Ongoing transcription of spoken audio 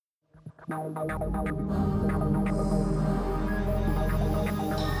Hello,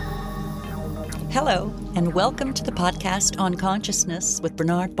 and welcome to the podcast on consciousness with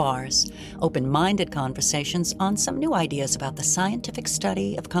Bernard Bars, open-minded conversations on some new ideas about the scientific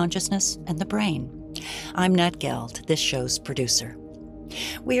study of consciousness and the brain. I'm Nat Geld, this show's producer.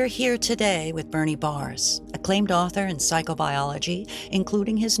 We are here today with Bernie Bars, acclaimed author in psychobiology,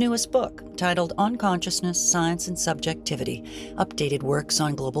 including his newest book titled On Consciousness, Science and Subjectivity, Updated Works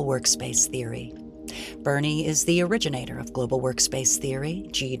on Global Workspace Theory. Bernie is the originator of Global Workspace Theory,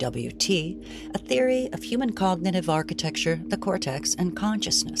 GWT, a theory of human cognitive architecture, the cortex, and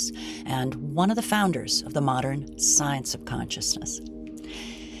consciousness, and one of the founders of the modern science of consciousness.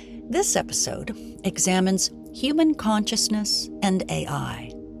 This episode examines human consciousness and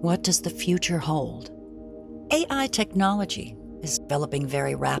AI. What does the future hold? AI technology is developing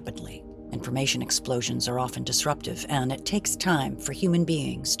very rapidly. Information explosions are often disruptive, and it takes time for human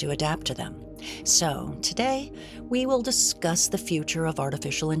beings to adapt to them. So, today, we will discuss the future of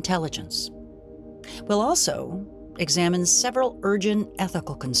artificial intelligence. We'll also examine several urgent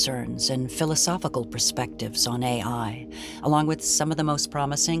ethical concerns and philosophical perspectives on AI, along with some of the most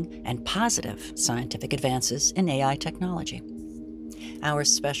promising and positive scientific advances in AI technology. Our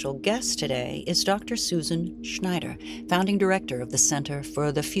special guest today is Dr. Susan Schneider, founding director of the Center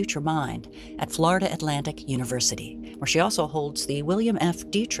for the Future Mind at Florida Atlantic University, where she also holds the William F.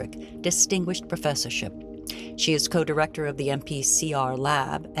 Dietrich Distinguished Professorship. She is co-director of the MPCR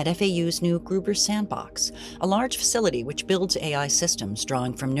Lab at FAU's new Gruber Sandbox, a large facility which builds AI systems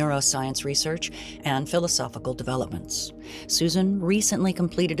drawing from neuroscience research and philosophical developments. Susan recently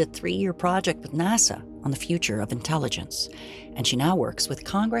completed a 3-year project with NASA on the future of intelligence, and she now works with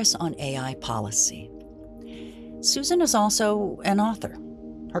Congress on AI policy. Susan is also an author.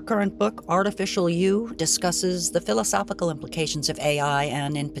 Her current book, Artificial You, discusses the philosophical implications of AI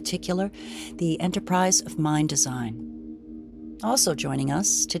and, in particular, the enterprise of mind design. Also joining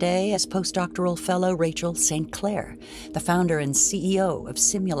us today is postdoctoral fellow Rachel St. Clair, the founder and CEO of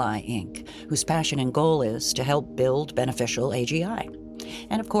Simuli, Inc., whose passion and goal is to help build beneficial AGI.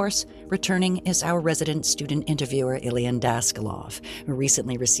 And of course, returning is our resident student interviewer, Ilyan Daskalov, who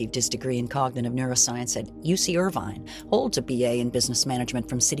recently received his degree in cognitive neuroscience at UC Irvine, holds a BA in business management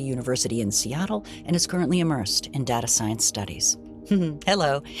from City University in Seattle, and is currently immersed in data science studies.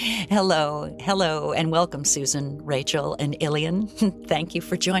 Hello, and welcome, Susan, Rachel, and Ilyan. Thank you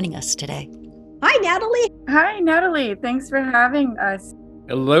for joining us today. Hi, Natalie. Hi, Natalie. Thanks for having us.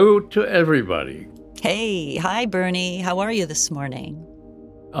 Hello to everybody. Hey, hi, Bernie. How are you this morning?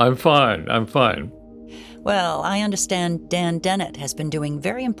 I'm fine. Well, I understand Dan Dennett has been doing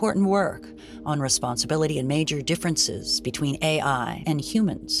very important work on responsibility and major differences between AI and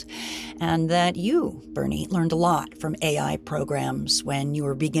humans, and that you, Bernie, learned a lot from AI programs when you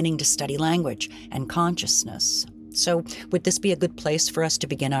were beginning to study language and consciousness. So, would this be a good place for us to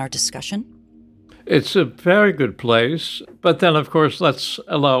begin our discussion? It's a very good place, but then, of course, let's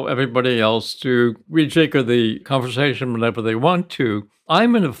allow everybody else to rejigger the conversation whenever they want to.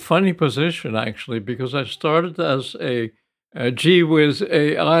 I'm in a funny position, actually, because I started as a gee whiz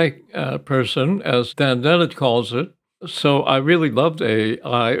AI person, as Dan Dennett calls it. So I really loved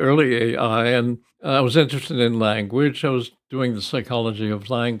AI, early AI, and I was interested in language. I was doing the psychology of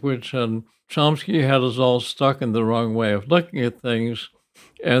language, and Chomsky had us all stuck in the wrong way of looking at things.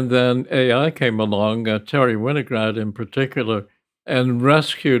 And then AI came along, Terry Winograd in particular, and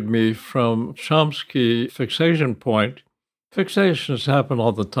rescued me from Chomsky fixation point. Fixations happen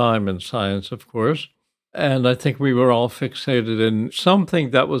all the time in science, of course. And I think we were all fixated in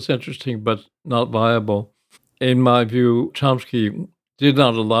something that was interesting but not viable. In my view, Chomsky did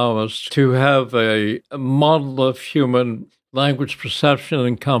not allow us to have a model of human language perception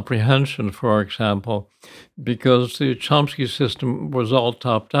and comprehension, for example, because the Chomsky system was all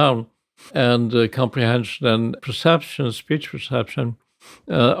top-down, and comprehension and perception, speech perception,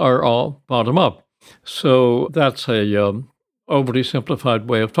 are all bottom-up. So that's a overly simplified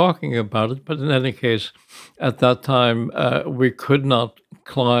way of talking about it, but in any case, at that time, we could not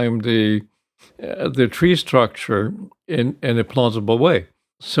climb the tree structure in a plausible way.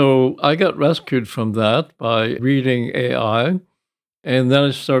 So I got rescued from that by reading AI, and then I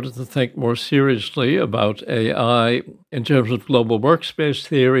started to think more seriously about AI in terms of global workspace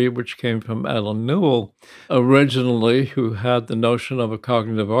theory, which came from Alan Newell originally, who had the notion of a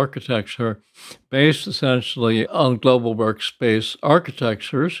cognitive architecture based essentially on global workspace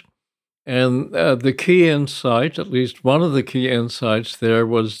architectures. And the key insight, at least one of the key insights there,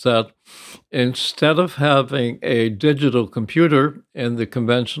 was that instead of having a digital computer in the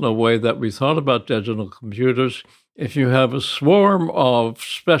conventional way that we thought about digital computers, If you have a swarm of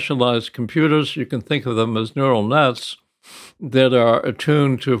specialized computers, you can think of them as neural nets that are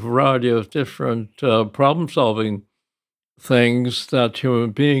attuned to a variety of different problem-solving things that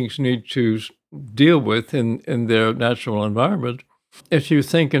human beings need to deal with in their natural environment. If you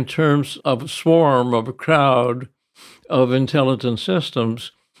think in terms of a swarm, of a crowd of intelligent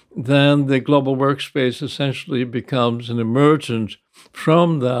systems, then the global workspace essentially becomes an emergent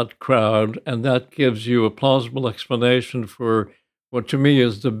from that crowd, and that gives you a plausible explanation for what to me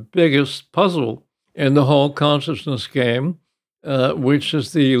is the biggest puzzle in the whole consciousness game, which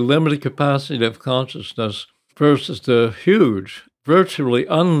is the limited capacity of consciousness versus the huge, virtually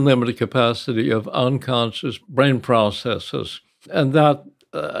unlimited capacity of unconscious brain processes. And that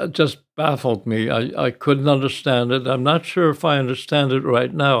just baffled me. I couldn't understand it. I'm not sure if I understand it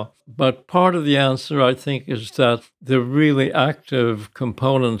right now. But part of the answer, I think, is that the really active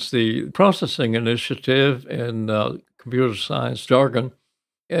components, the processing initiative in computer science jargon,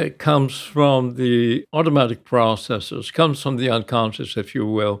 it comes from the automatic processes, comes from the unconscious, if you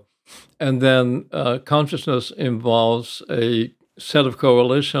will. And then consciousness involves a set of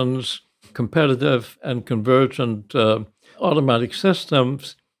coalitions, competitive and convergent automatic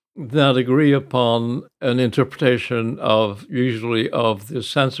systems that agree upon an interpretation of usually of the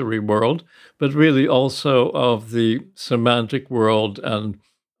sensory world, but really also of the semantic world and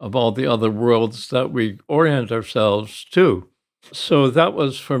of all the other worlds that we orient ourselves to. So that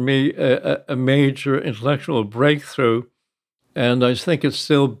was for me a major intellectual breakthrough. And I think it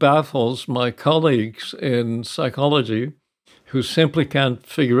still baffles my colleagues in psychology who simply can't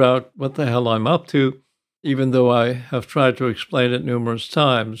figure out what the hell I'm up to, even though I have tried to explain it numerous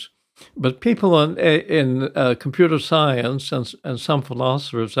times. But people in computer science and some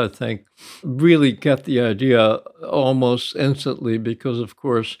philosophers, I think, really get the idea almost instantly because, of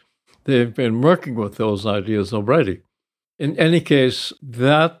course, they've been working with those ideas already. In any case,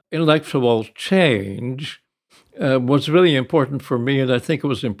 that intellectual change was really important for me, and I think it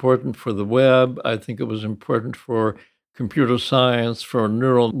was important for the web. I think it was important for computer science, for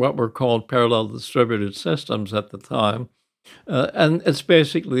what were called parallel distributed systems at the time. And it's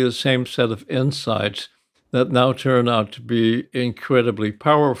basically the same set of insights that now turn out to be incredibly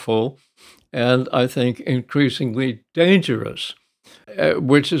powerful and I think increasingly dangerous,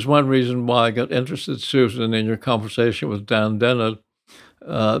 which is one reason why I got interested, Susan, in your conversation with Dan Dennett,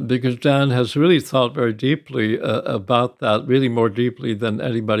 because Dan has really thought very deeply about that, really more deeply than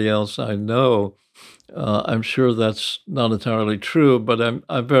anybody else I know. I'm sure that's not entirely true, but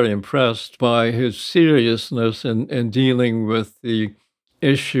I'm very impressed by his seriousness in dealing with the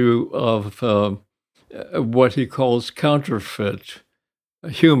issue of what he calls counterfeit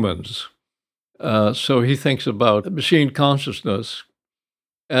humans. So he thinks about machine consciousness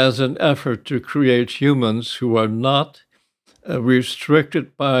as an effort to create humans who are not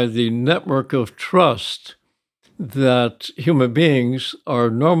restricted by the network of trust that human beings are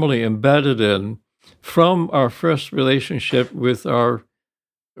normally embedded in from our first relationship with our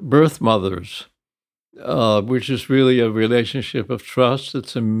birth mothers, which is really a relationship of trust.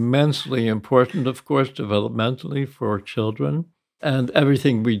 It's immensely important, of course, developmentally for children. And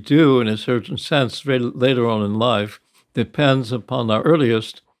everything we do, in a certain sense, later on in life, depends upon our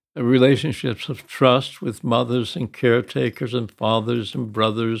earliest relationships of trust with mothers and caretakers and fathers and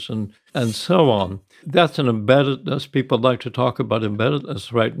brothers and so on. That's an embeddedness. People like to talk about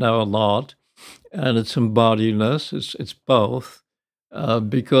embeddedness right now a lot, and it's embodiedness. It's both,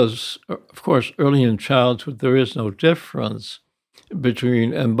 because, of course, early in childhood, there is no difference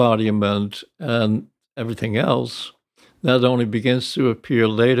between embodiment and everything else. That only begins to appear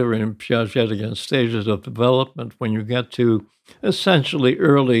later in Piagetian stages of development when you get to essentially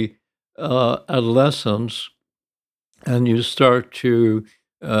early adolescence and you start to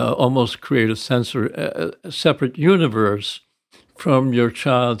almost create a separate universe from your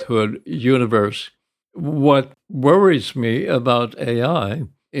childhood universe. What worries me about AI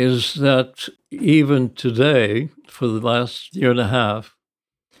is that even today, for the last year and a half,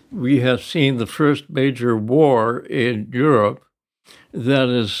 we have seen the first major war in Europe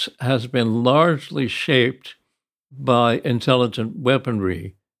that has been largely shaped by intelligent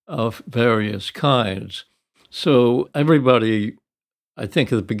weaponry of various kinds. So everybody, I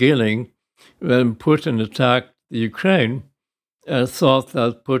think at the beginning, when Putin attacked the Ukraine, thought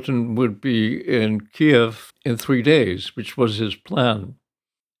that Putin would be in Kiev in 3 days, which was his plan.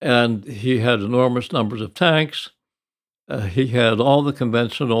 And he had enormous numbers of tanks. He had all the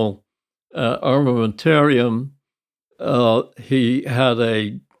conventional armamentarium. He had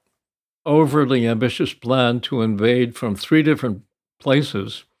a overly ambitious plan to invade from 3 different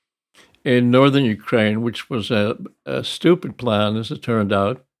places in northern Ukraine, which was a stupid plan, as it turned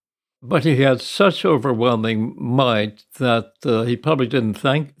out. But he had such overwhelming might that he probably didn't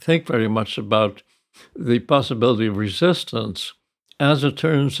think very much about the possibility of resistance. As it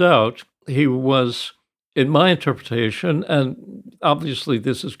turns out, he was, in my interpretation, and obviously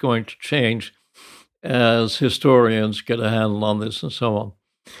this is going to change as historians get a handle on this and so on.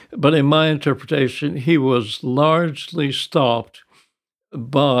 But in my interpretation, he was largely stopped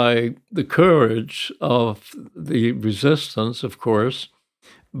by the courage of the resistance, of course,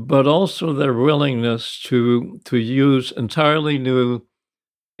 but also their willingness to use entirely new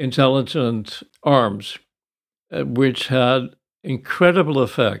intelligent arms, which had incredible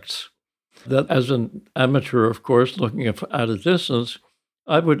effects that, as an amateur, of course, looking at a distance,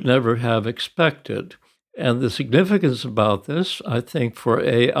 I would never have expected. And the significance about this, I think, for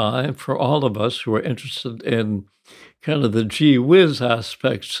AI, for all of us who are interested in kind of the gee whiz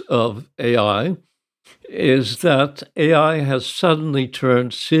aspects of AI, is that AI has suddenly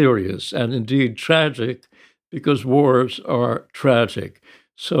turned serious and indeed tragic, because wars are tragic.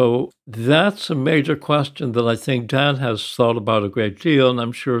 So that's a major question that I think Dan has thought about a great deal, and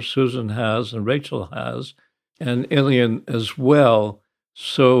I'm sure Susan has, and Rachel has, and Ilian as well.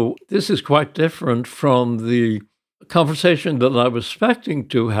 So this is quite different from the conversation that I was expecting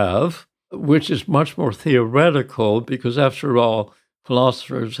to have, which is much more theoretical, because after all,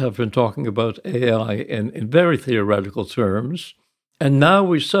 philosophers have been talking about AI in very theoretical terms. And now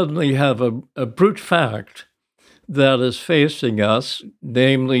we suddenly have a brute fact that is facing us,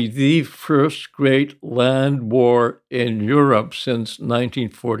 namely the first great land war in Europe since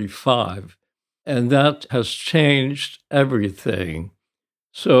 1945. And that has changed everything.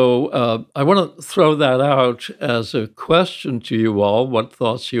 So I want to throw that out as a question to you all, what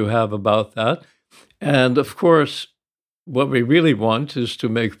thoughts you have about that. And of course, what we really want is to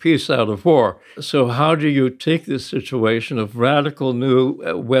make peace out of war. So how do you take this situation of radical new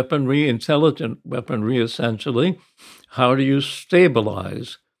weaponry, intelligent weaponry, essentially? How do you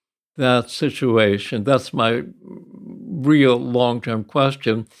stabilize that situation? That's my real long-term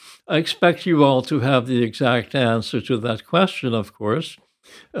question. I expect you all to have the exact answer to that question, of course,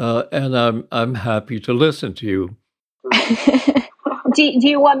 and I'm happy to listen to you. Do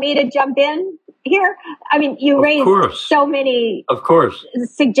you want me to jump in here? I mean, you raised so many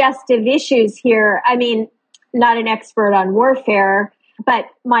suggestive issues here. I mean, not an expert on warfare, but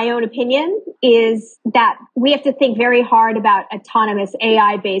my own opinion is that we have to think very hard about autonomous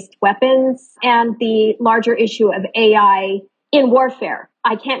AI-based weapons and the larger issue of AI in warfare.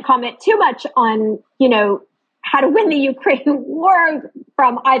 I can't comment too much on, how to win the Ukraine war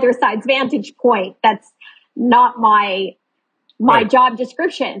from either side's vantage point. That's not my job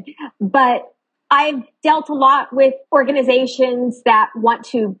description. But I've dealt a lot with organizations that want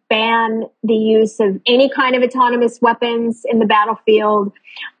to ban the use of any kind of autonomous weapons in the battlefield.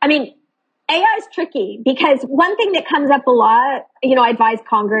 I mean, AI is tricky because one thing that comes up a lot, I advise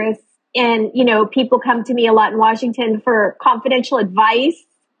Congress and, people come to me a lot in Washington for confidential advice.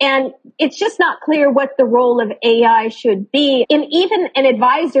 And it's just not clear what the role of AI should be in even an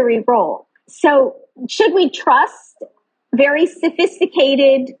advisory role. So should we trust very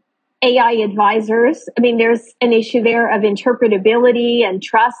sophisticated AI advisors? I mean, there's an issue there of interpretability and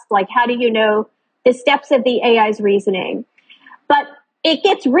trust. Like, how do you know the steps of the AI's reasoning? But it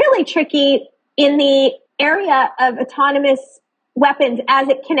gets really tricky in the area of autonomous weapons as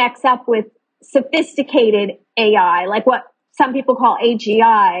it connects up with sophisticated AI, like what some people call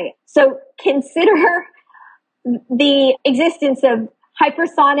AGI. So consider the existence of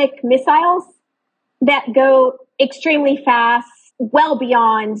hypersonic missiles that go extremely fast, well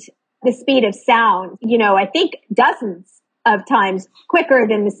beyond the speed of sound. I think dozens of times quicker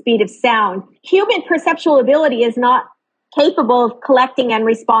than the speed of sound. Human perceptual ability is not capable of collecting and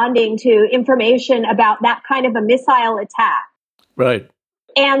responding to information about that kind of a missile attack. Right.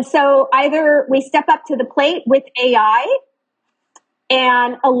 And so either we step up to the plate with AI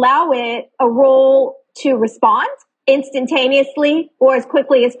and allow it a role to respond instantaneously or as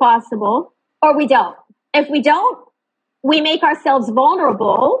quickly as possible, or we don't. If we don't, we make ourselves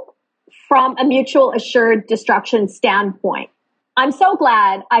vulnerable from a mutual assured destruction standpoint. I'm so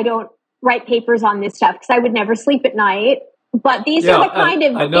glad I don't write papers on this stuff because I would never sleep at night. But these are the kind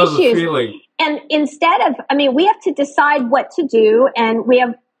of I know issues. The feeling. And instead of, we have to decide what to do, and we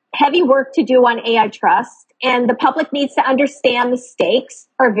have heavy work to do on AI trust. And the public needs to understand the stakes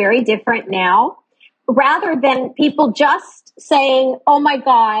are very different now, rather than people just saying, oh my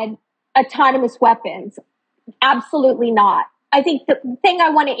God, autonomous weapons. Absolutely not. I think the thing I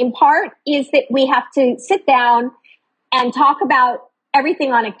want to impart is that we have to sit down and talk about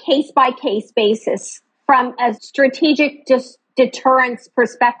everything on a case-by-case basis from a strategic deterrence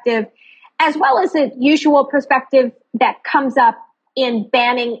perspective, as well as a usual perspective that comes up in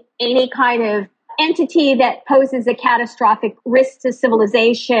banning any kind of entity that poses a catastrophic risk to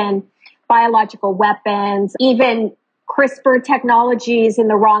civilization, biological weapons, even CRISPR technologies in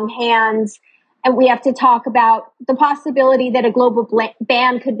the wrong hands. And we have to talk about the possibility that a global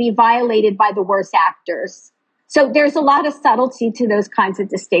ban could be violated by the worst actors. So there's a lot of subtlety to those kinds of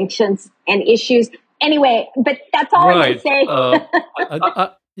distinctions and issues. Anyway, but that's all I'm going to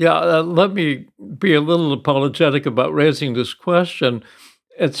say. Let me be a little apologetic about raising this question.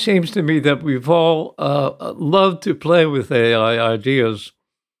 It seems to me that we've all loved to play with AI ideas,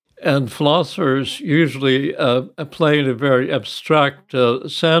 and philosophers usually play in a very abstract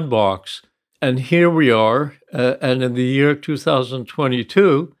sandbox. And here we are, and in the year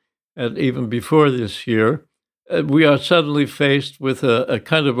 2022, and even before this year, we are suddenly faced with a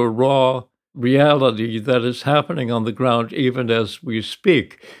kind of a raw reality that is happening on the ground even as we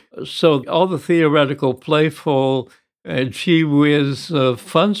speak. So all the theoretical, playful, gee whiz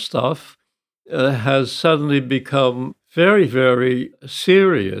fun stuff has suddenly become very, very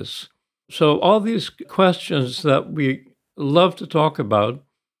serious. So all these questions that we love to talk about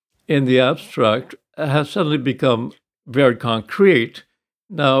in the abstract have suddenly become very concrete.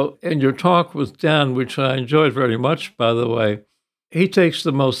 Now, in your talk with Dan, which I enjoyed very much, by the way, he takes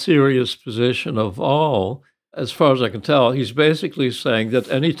the most serious position of all. As far as I can tell, he's basically saying that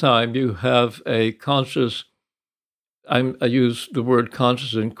anytime you have a conscious, I use the word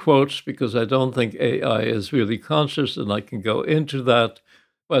conscious in quotes because I don't think AI is really conscious, and I can go into that,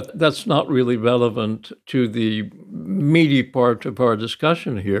 but that's not really relevant to the meaty part of our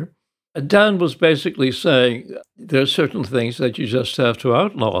discussion here. Dan was basically saying there are certain things that you just have to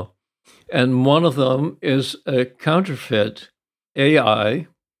outlaw. And one of them is a counterfeit AI,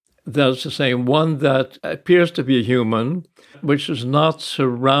 that's the same one that appears to be human, which is not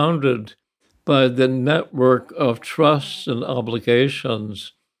surrounded by the network of trusts and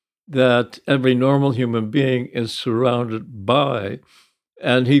obligations that every normal human being is surrounded by.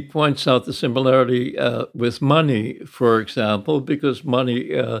 And he points out the similarity with money, for example, because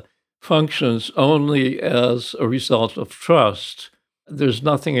money functions only as a result of trust. There's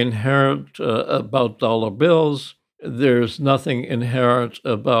nothing inherent about dollar bills. There's nothing inherent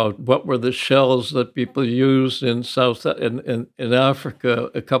about what were the shells that people used in Africa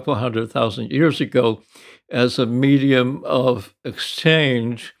a couple 100,000 years ago as a medium of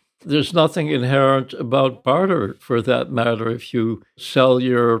exchange. There's nothing inherent about barter, for that matter. If you sell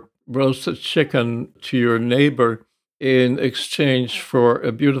your roasted chicken to your neighbor in exchange for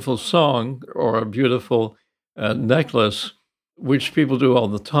a beautiful song or a beautiful necklace, which people do all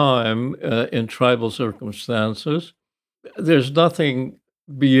the time in tribal circumstances, there's nothing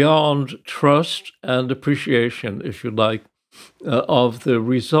beyond trust and appreciation, if you like, of the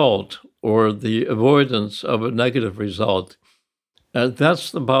result or the avoidance of a negative result. And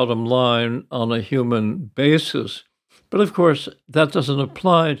that's the bottom line on a human basis. But of course, that doesn't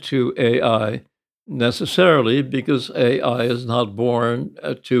apply to AI necessarily, because AI is not born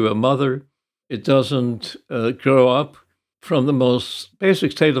to a mother. It doesn't grow up from the most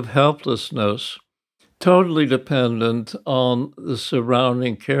basic state of helplessness, totally dependent on the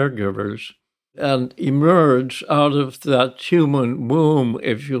surrounding caregivers, and emerge out of that human womb,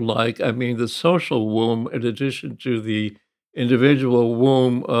 if you like. I mean, the social womb, in addition to the individual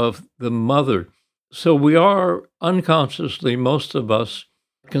womb of the mother. So we are unconsciously, most of us,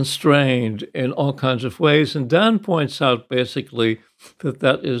 constrained in all kinds of ways. And Dan points out basically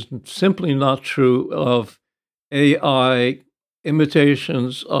that is simply not true of AI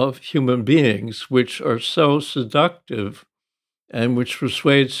imitations of human beings, which are so seductive and which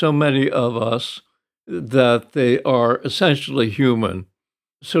persuade so many of us that they are essentially human.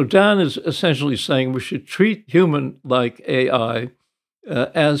 So Dan is essentially saying we should treat human like AI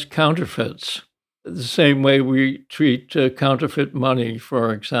as counterfeits, the same way we treat counterfeit money,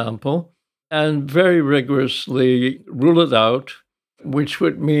 for example, and very rigorously rule it out, which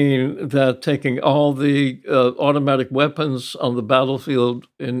would mean that taking all the automatic weapons on the battlefield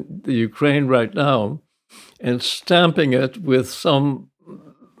in the Ukraine right now and stamping it with some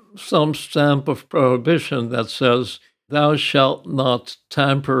stamp of prohibition that says, "Thou shalt not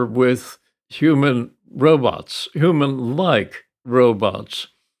tamper with human robots, human-like robots."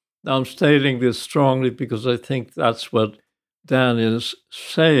 Now, I'm stating this strongly because I think that's what Dan is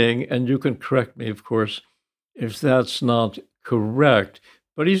saying, and you can correct me, of course, if that's not correct.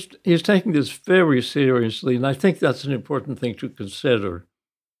 But he's taking this very seriously, and I think that's an important thing to consider.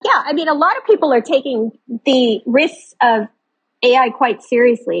 Yeah, I mean, a lot of people are taking the risks of AI quite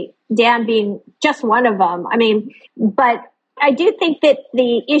seriously, Dan being just one of them. I mean, but I do think that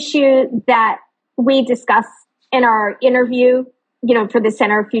the issue that we discussed in our interview, for the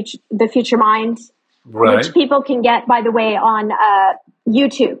Center of the Future Mind, which people can get, by the way, on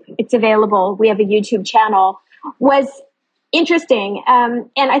YouTube. It's available. We have a YouTube channel, was interesting. And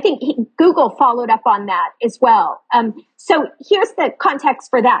I think Google followed up on that as well. So here's the context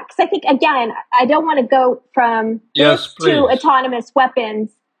for that. Because I think, again, I don't want to go from this to autonomous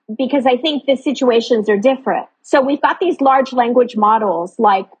weapons, because I think the situations are different. So we've got these large language models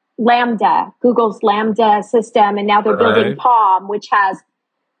like Lambda, Google's Lambda system, and now they're building Palm, which has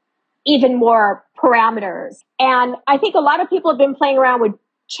even more parameters. And I think a lot of people have been playing around with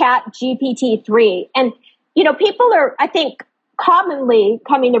Chat GPT-3. And, people are, I think, commonly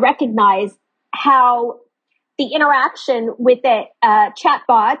coming to recognize how the interaction with the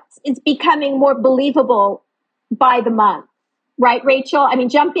chatbots is becoming more believable by the month. Right, Rachel? I mean,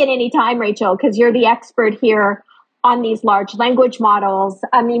 jump in anytime, Rachel, because you're the expert here on these large language models.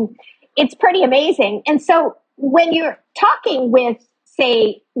 I mean, it's pretty amazing. And so when you're talking with,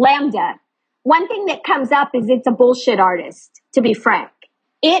 say, Lambda, one thing that comes up is it's a bullshit artist, to be frank.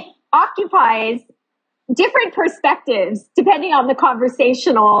 It occupies different perspectives depending on the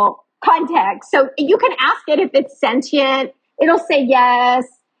conversational context. So you can ask it if it's sentient. It'll say yes.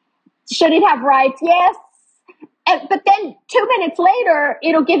 Should it have rights? Yes. But then 2 minutes later,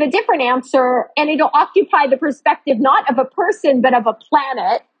 it'll give a different answer, and it'll occupy the perspective not of a person, but of a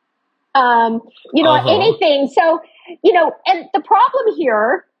planet, anything. So, and the problem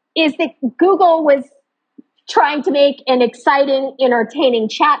here is that Google was trying to make an exciting, entertaining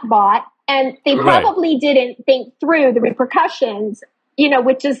chatbot, and they probably didn't think through the repercussions,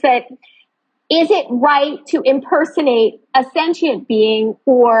 which is that, is it right to impersonate a sentient being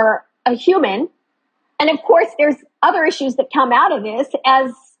or a human? And of course, there's other issues that come out of this,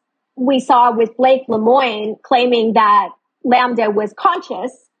 as we saw with Blake Lemoine claiming that Lambda was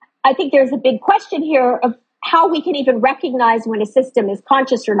conscious. I think there's a big question here of how we can even recognize when a system is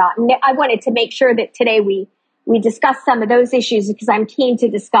conscious or not. And I wanted to make sure that today we discuss some of those issues, because I'm keen to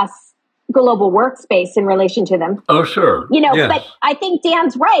discuss global workspace in relation to them. Oh, sure. Yes. But I think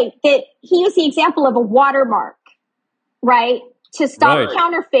Dan's right that he used the example of a watermark, right, to stop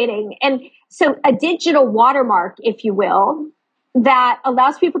counterfeiting. And so a digital watermark, if you will, that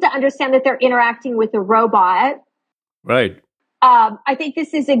allows people to understand that they're interacting with a robot. Right. I think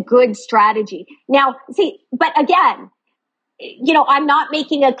this is a good strategy. Now, but again, I'm not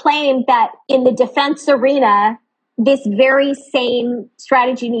making a claim that in the defense arena, this very same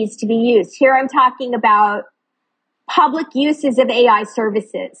strategy needs to be used. Here I'm talking about public uses of AI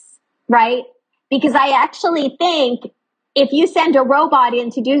services, right? Because I actually think if you send a robot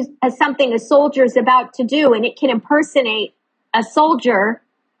in to do something a soldier is about to do, and it can impersonate a soldier,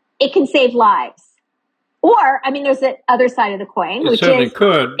 it can save lives. Or, there's the other side of the coin, which is it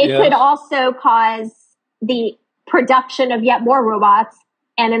could also cause the production of yet more robots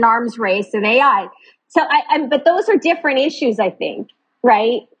and an arms race of AI. So, but those are different issues, I think,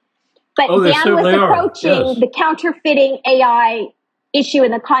 right? But Dan was approaching the counterfeiting AI issue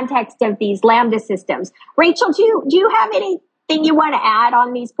in the context of these Lambda systems. Rachel, do you have anything you want to add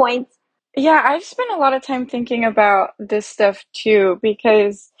on these points? Yeah, I've spent a lot of time thinking about this stuff too,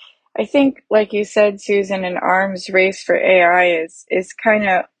 because I think, like you said, Susan, an arms race for AI is kind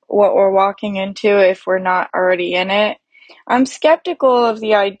of what we're walking into if we're not already in it. I'm skeptical of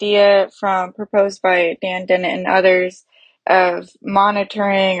the idea proposed by Dan Dennett and others of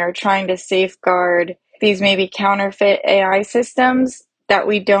monitoring or trying to safeguard these maybe counterfeit AI systems that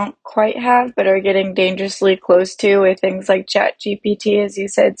we don't quite have, but are getting dangerously close to with things like ChatGPT, as you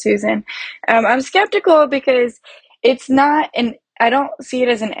said, Susan. I'm skeptical because it's not I don't see it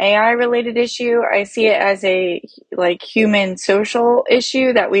as an AI related issue. I see it as a human social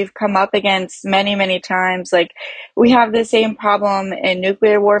issue that we've come up against many, many times. Like, we have the same problem in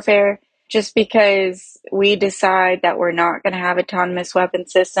nuclear warfare. Just because we decide that we're not going to have autonomous weapon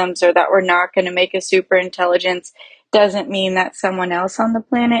systems or that we're not going to make a super intelligence doesn't mean that someone else on the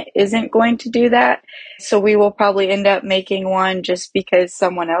planet isn't going to do that. So we will probably end up making one just because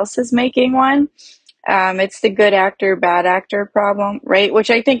someone else is making one. It's the good actor, bad actor problem, right? Which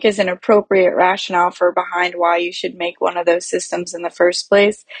I think is an appropriate rationale behind why you should make one of those systems in the first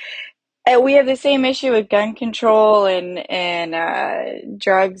place. We have the same issue with gun control and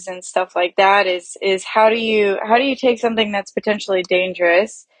drugs and stuff like that. Is how do you take something that's potentially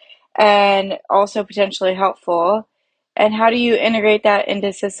dangerous and also potentially helpful, and how do you integrate that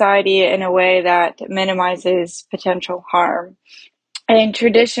into society in a way that minimizes potential harm? And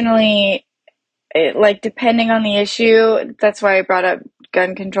traditionally, like depending on the issue, that's why I brought up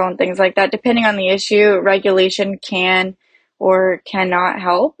gun control and things like that. Depending on the issue, regulation can or cannot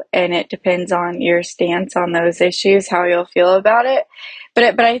help, and it depends on your stance on those issues, how you'll feel about it.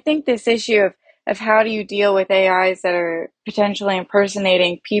 But I think this issue of how do you deal with AIs that are potentially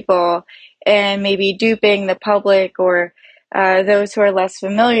impersonating people and maybe duping the public or those who are less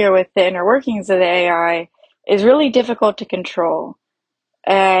familiar with the inner workings of the AI is really difficult to control.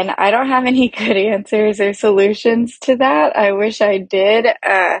 And I don't have any good answers or solutions to that. I wish I did.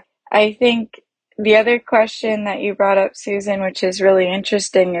 I think the other question that you brought up, Susan, which is really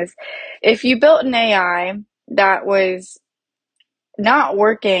interesting, is if you built an AI that was not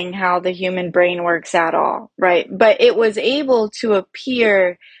working how the human brain works at all, right? But it was able to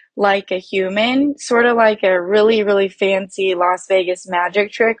appear like a human, sort of like a really, really fancy Las Vegas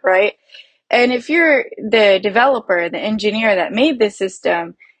magic trick, right? And if you're the developer, the engineer that made this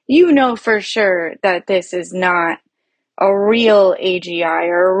system, you know for sure that this is not a real AGI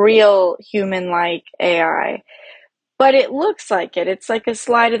or a real human-like AI. But it looks like it. It's like a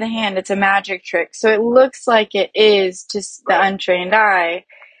sleight of the hand. It's a magic trick. So it looks like it is to the untrained eye,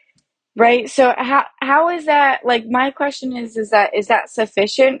 right? So how is that, like, my question is that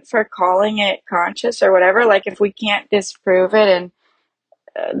sufficient for calling it conscious or whatever? Like, if we can't disprove it and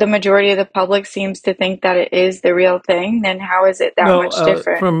the majority of the public seems to think that it is the real thing, then how is it that much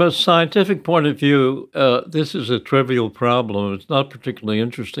different? From a scientific point of view, this is a trivial problem. It's not particularly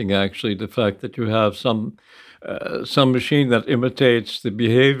interesting, actually, the fact that you have some machine that imitates the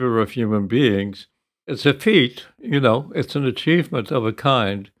behavior of human beings. It's a feat, it's an achievement of a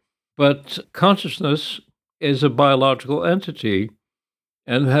kind. But consciousness is a biological entity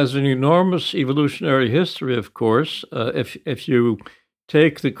and has an enormous evolutionary history, of course. If you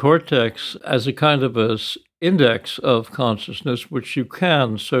take the cortex as a kind of an index of consciousness, which you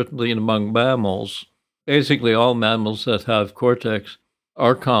can certainly among mammals. Basically, all mammals that have cortex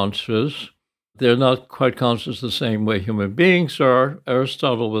are conscious. They're not quite conscious the same way human beings are.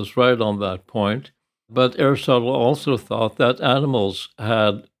 Aristotle was right on that point. But Aristotle also thought that animals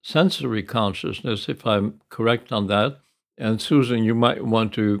had sensory consciousness, if I'm correct on that. And Susan, you might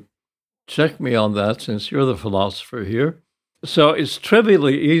want to check me on that since you're the philosopher here. So it's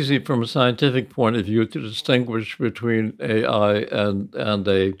trivially easy from a scientific point of view to distinguish between AI and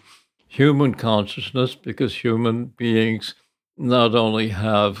a human consciousness, because human beings not only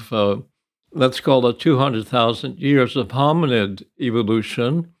have, let's call it 200,000 years of hominid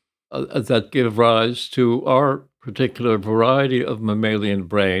evolution that give rise to our particular variety of mammalian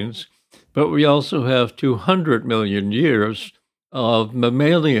brains, but we also have 200 million years of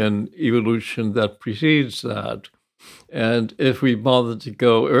mammalian evolution that precedes that. And if we bothered to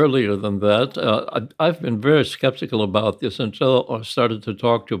go earlier than that, I've been very skeptical about this until I started to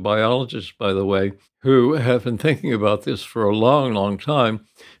talk to biologists, by the way, who have been thinking about this for a long, long time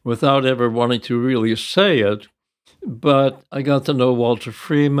without ever wanting to really say it. But I got to know Walter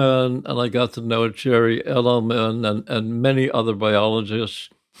Freeman, and I got to know Jerry Edelman and many other biologists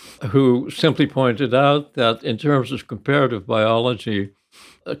who simply pointed out that in terms of comparative biology,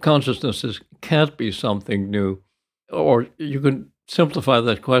 consciousness can't be something new. Or you can simplify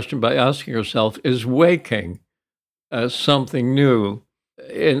that question by asking yourself, is waking something new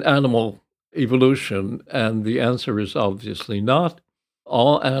in animal evolution? And the answer is obviously not.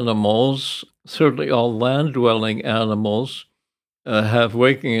 All animals, certainly all land-dwelling animals, have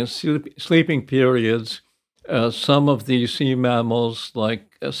waking and sleeping periods. Some of the sea mammals,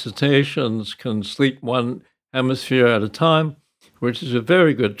 like cetaceans, can sleep one hemisphere at a time, which is a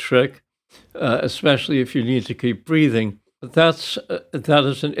very good trick. Especially if you need to keep breathing. But that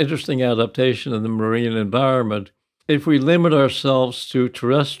is an interesting adaptation in the marine environment. If we limit ourselves to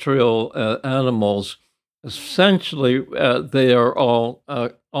terrestrial animals, essentially they are all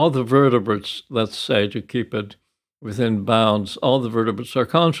the vertebrates, let's say, to keep it within bounds, all the vertebrates are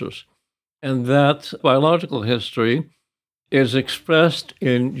conscious. And that biological history is expressed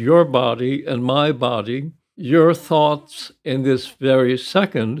in your body and my body, your thoughts in this very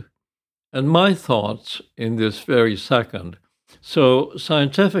second, and my thoughts in this very second. So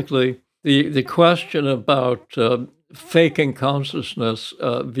scientifically, the question about faking consciousness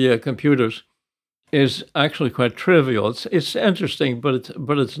via computers is actually quite trivial. It's interesting,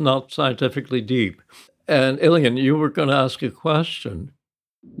 but it's not scientifically deep. And Ilian, you were going to ask a question.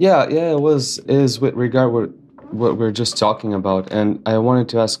 Yeah, it is with regard what we're just talking about, and I wanted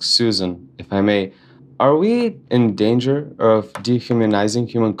to ask Susan, if I may. Are we in danger of dehumanizing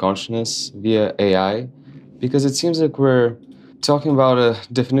human consciousness via AI? Because it seems like we're talking about a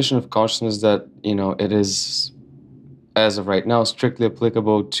definition of consciousness that, it is as of right now, strictly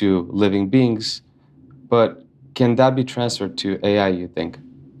applicable to living beings, but can that be transferred to AI, you think?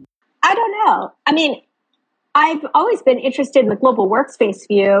 I don't know. I mean, I've always been interested in the global workspace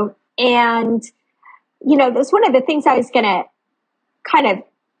view. And, that's one of the things I was going to kind of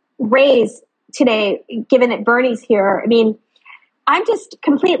raise today, given that Bernie's here. I mean, I'm just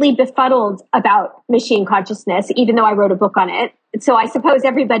completely befuddled about machine consciousness, even though I wrote a book on it. So I suppose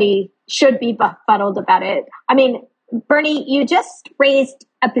everybody should be befuddled about it. I mean, Bernie, you just raised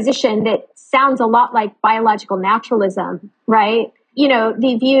a position that sounds a lot like biological naturalism, right?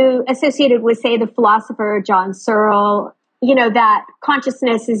 The view associated with, say, the philosopher John Searle, that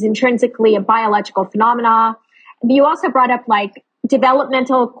consciousness is intrinsically a biological phenomena. You also brought up like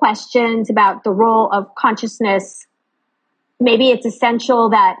developmental questions about the role of consciousness. Maybe it's essential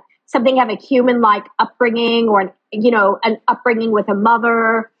that something have a human-like upbringing or, an upbringing with a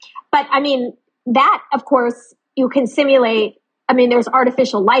mother. But I mean, that, of course, you can simulate. I mean, there's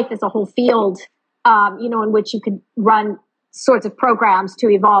artificial life as a whole field, in which you could run sorts of programs to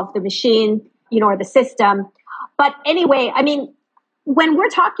evolve the machine, or the system. But anyway, I mean, when we're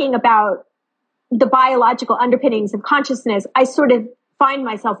talking about the biological underpinnings of consciousness, I sort of find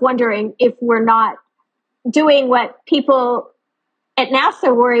myself wondering if we're not doing what people at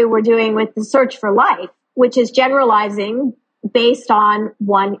NASA worry we're doing with the search for life, which is generalizing based on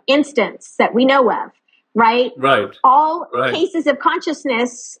one instance that we know of, right? Right. All cases of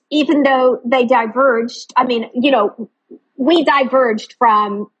consciousness, even though they diverged, I mean, we diverged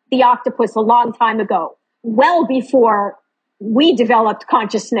from the octopus a long time ago, well before we developed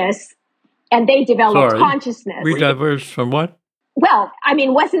consciousness and they developed consciousness. We diverged from what? Well, I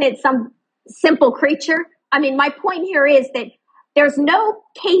mean, wasn't it some simple creature? I mean, my point here is that there's no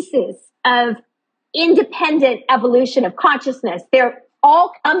cases of independent evolution of consciousness. They're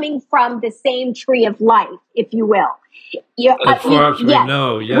all coming from the same tree of life, if you will. As far as we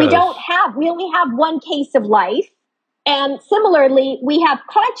know, yes. We only have one case of life. And similarly, we have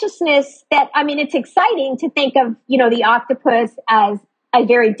consciousness that, I mean, it's exciting to think of, the octopus as a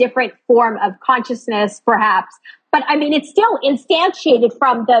very different form of consciousness, perhaps. But I mean, it's still instantiated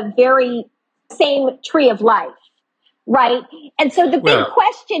from the very same tree of life, right? And so the big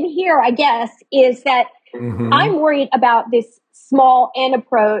question here, I guess, is that I'm worried about this small n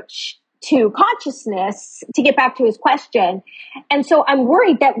approach to consciousness, to get back to his question. And so I'm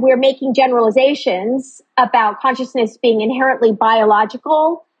worried that we're making generalizations about consciousness being inherently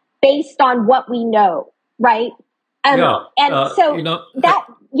biological based on what we know, right? I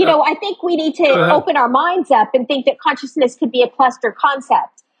think we need to open our minds up and think that consciousness could be a cluster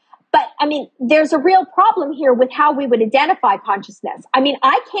concept. But I mean, there's a real problem here with how we would identify consciousness. I mean,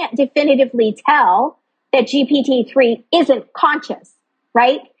 I can't definitively tell that GPT-3 isn't conscious,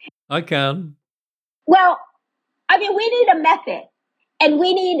 right? I can. Well, I mean, we need a method,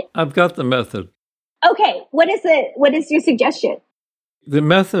 and I've got the method. Okay, what is your suggestion? The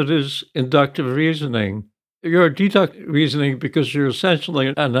method is inductive reasoning. You're deductive reasoning because you're essentially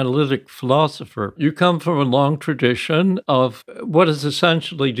an analytic philosopher. You come from a long tradition of what is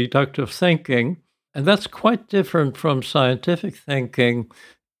essentially deductive thinking, and that's quite different from scientific thinking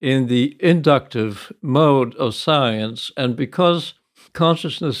in the inductive mode of science. And because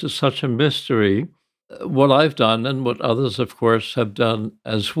consciousness is such a mystery, what I've done, and what others, of course, have done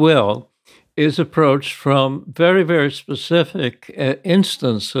as well, is approached from very, very specific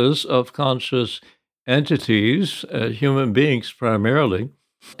instances of conscious entities, human beings primarily.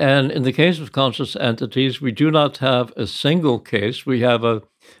 And in the case of conscious entities, we do not have a single case. We have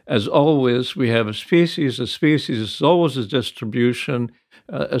as always, we have a species. A species is always a distribution.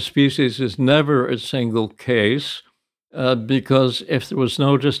 A species is never a single case. Because if there was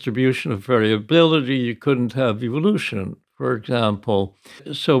no distribution of variability, you couldn't have evolution, for example.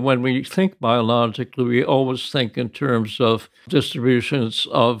 So when we think biologically, we always think in terms of distributions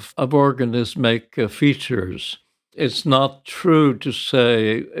of organismic features. It's not true to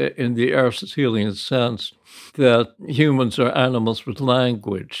say, in the Aristotelian sense, that humans are animals with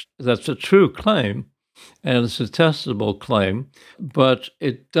language. That's a true claim. And it's a testable claim, but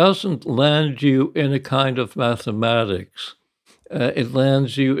it doesn't land you in a kind of mathematics. It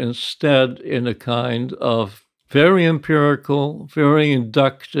lands you instead in a kind of very empirical, very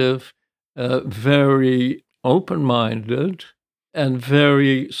inductive, very open-minded, and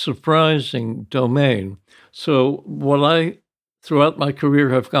very surprising domain. So what I, throughout my career,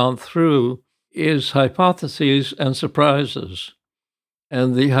 have gone through is hypotheses and surprises.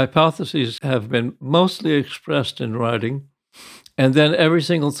 And the hypotheses have been mostly expressed in writing, And then every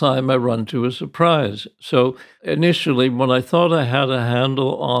single time I run to a surprise. So initially, when I thought I had a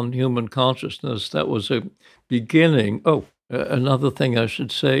handle on human consciousness, that was a beginning. Oh, another thing I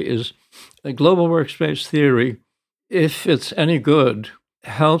should say is a global workspace theory, if it's any good,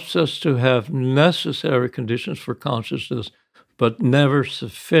 helps us to have necessary conditions for consciousness, but never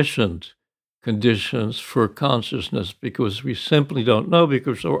sufficient conditions for consciousness, because we simply don't know,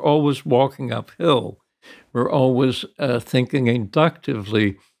 because we're always walking uphill. We're always thinking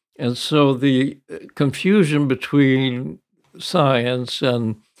inductively. And so the confusion between science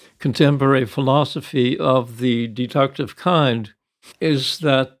and contemporary philosophy of the deductive kind is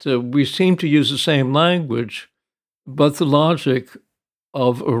that we seem to use the same language, but the logic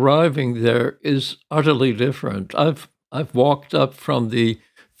of arriving there is utterly different. I've walked up from the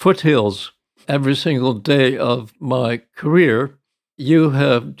foothills every single day of my career. You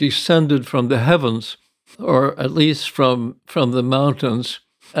have descended from the heavens, or at least from the mountains,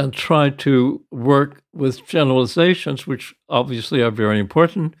 and tried to work with generalizations, which obviously are very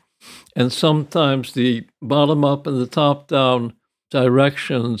important. And sometimes the bottom up and the top down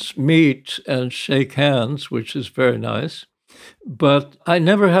directions meet and shake hands, which is very nice. But I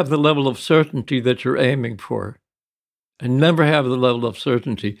never have the level of certainty that you're aiming for. I never have the level of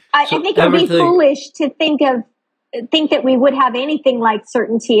certainty. I think it would be foolish to think that we would have anything like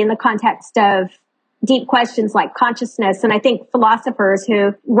certainty in the context of deep questions like consciousness. And I think philosophers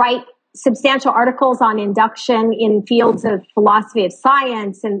who write substantial articles on induction in fields of philosophy of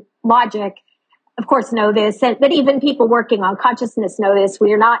science and logic, of course, know this. But even people working on consciousness know this.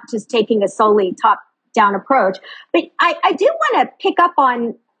 We are not just taking a solely top-down approach. But I do want to pick up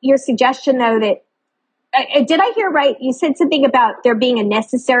on your suggestion, though, that did I hear right? You said something about there being a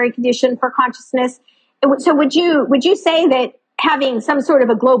necessary condition for consciousness. So would you say that having some sort of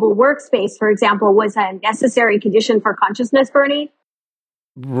a global workspace, for example, was a necessary condition for consciousness, Bernie?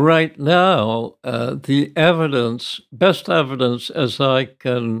 Right now, the best evidence as I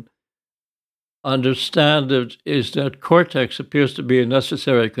can understand it, is that cortex appears to be a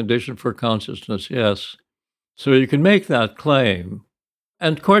necessary condition for consciousness, yes. So you can make that claim.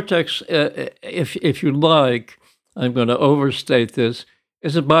 And cortex, if you like, I'm going to overstate this,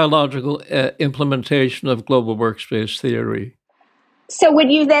 is a biological implementation of global workspace theory. So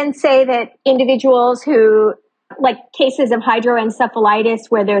would you then say that individuals who, like cases of hydroencephalitis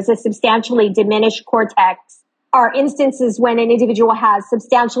where there's a substantially diminished cortex, are instances when an individual has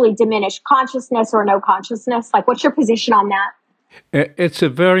substantially diminished consciousness or no consciousness? Like, what's your position on that? It's a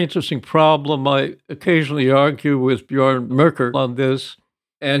very interesting problem. I occasionally argue with Bjorn Merker on this.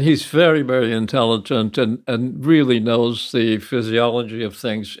 And he's very, very intelligent and really knows the physiology of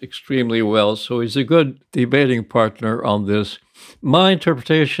things extremely well. So he's a good debating partner on this. My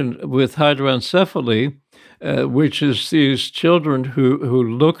interpretation with hydroencephaly, which is these children who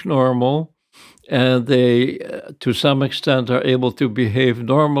look normal and they, to some extent, are able to behave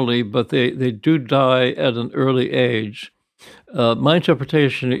normally, but they do die at an early age. My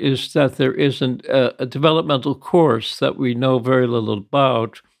interpretation is that there isn't a developmental course that we know very little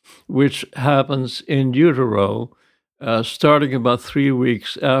about, which happens in utero, starting about 3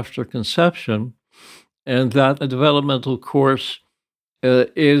 weeks after conception, and that a developmental course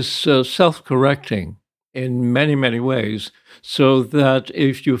is self-correcting in many, many ways, so that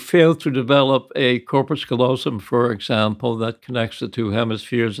if you fail to develop a corpus callosum, for example, that connects the two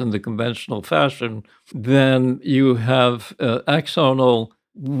hemispheres in the conventional fashion, then you have axonal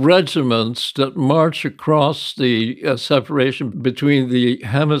regiments that march across the separation between the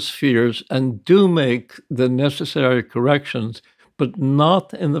hemispheres and do make the necessary corrections, but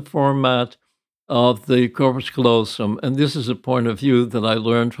not in the format of the corpus callosum. And this is a point of view that I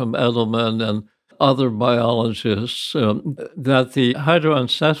learned from Edelman and other biologists, that the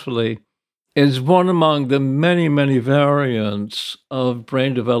hydroencephaly is one among the many, many variants of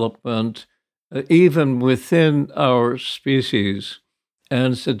brain development, even within our species.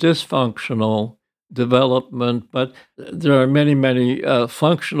 And it's a dysfunctional development, but there are many, many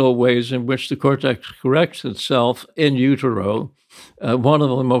functional ways in which the cortex corrects itself in utero. One of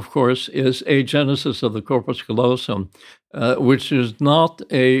them, of course, is agenesis of the corpus callosum, which is not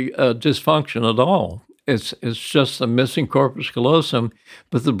a dysfunction at all. It's just a missing corpus callosum,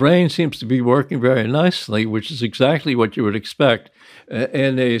 but the brain seems to be working very nicely, which is exactly what you would expect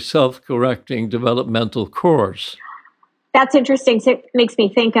in a self-correcting developmental course. That's interesting. So it makes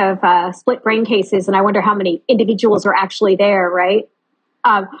me think of split brain cases, and I wonder how many individuals are actually there, right?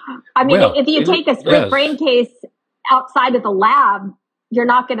 If you take a split brain case outside of the lab, you're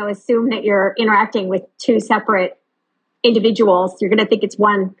not going to assume that you're interacting with two separate individuals. You're going to think it's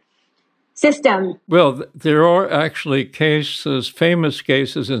one system. Well, there are actually cases, famous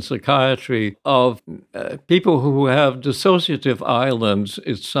cases in psychiatry of people who have dissociative islands,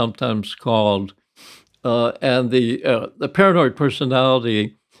 it's sometimes called, and the paranoid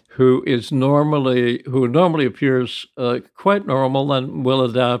personality who normally appears quite normal and well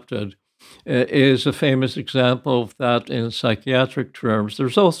adapted, is a famous example of that in psychiatric terms.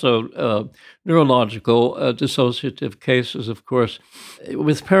 There's also neurological dissociative cases, of course.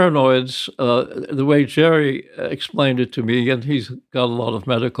 With paranoids, the way Jerry explained it to me, and he's got a lot of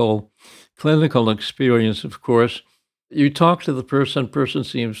medical clinical experience, of course, you talk to the person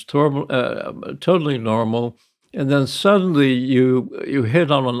seems totally normal, and then suddenly you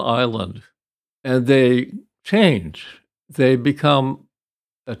hit on an island, and they change. They become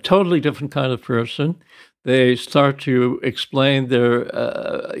a totally different kind of person. They start to explain their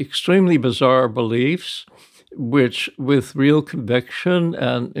extremely bizarre beliefs, which with real conviction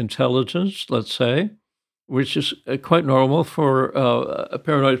and intelligence, let's say, which is quite normal for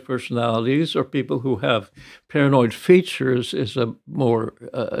paranoid personalities or people who have paranoid features, is a more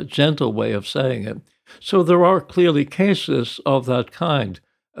gentle way of saying it. So there are clearly cases of that kind.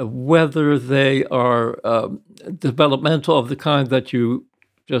 Whether they are developmental of the kind that you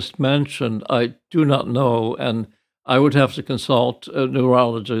just mentioned, I do not know, and I would have to consult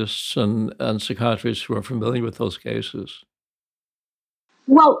neurologists and psychiatrists who are familiar with those cases.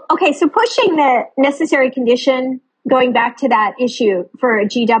 Well, okay, so pushing the necessary condition, going back to that issue for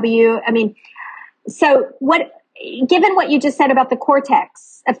GW, I mean, so given what you just said about the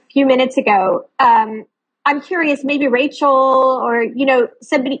cortex a few minutes ago, I'm curious, maybe Rachel or,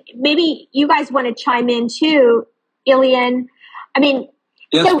 somebody, maybe you guys want to chime in too, Ilian. I mean,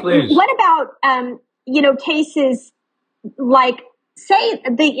 yes, so please. What about, cases like, say,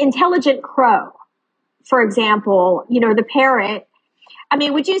 the intelligent crow, for example, the parrot. I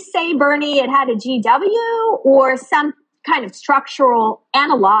mean, would you say, Bernie, it had a GW or some kind of structural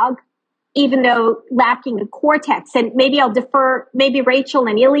analog, even though lacking a cortex? And maybe I'll defer, maybe Rachel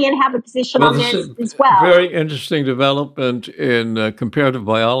and Ilian have a position on this as well. Very interesting development in comparative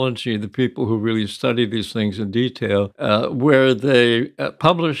biology, the people who really study these things in detail, where they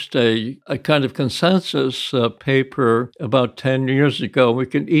published a kind of consensus paper about 10 years ago. We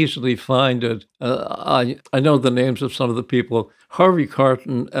can easily find it. I know the names of some of the people. Harvey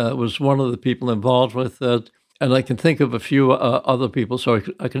Carton was one of the people involved with it. And I can think of a few other people, so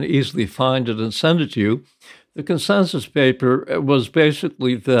I can easily find it and send it to you. The consensus paper was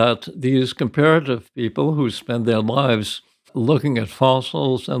basically that these comparative people who spend their lives looking at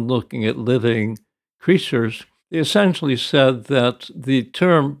fossils and looking at living creatures, they essentially said that the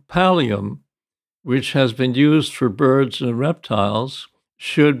term pallium, which has been used for birds and reptiles,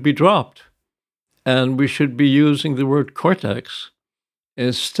 should be dropped. And we should be using the word cortex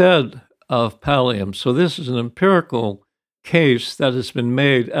instead of pallium. So this is an empirical case that has been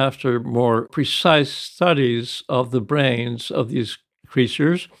made after more precise studies of the brains of these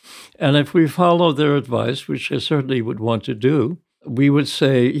creatures. And if we follow their advice, which I certainly would want to do, we would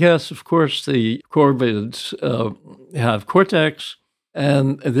say, yes, of course, the corvids have cortex,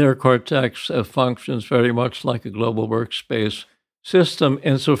 and their cortex functions very much like a global workspace system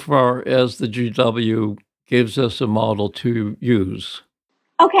insofar as the GW gives us a model to use.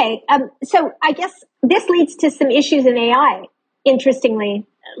 Okay, so I guess this leads to some issues in AI, interestingly.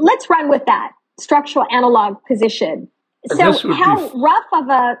 Let's run with that structural analog position. So how rough of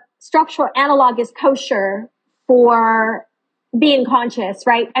a structural analog is kosher for being conscious,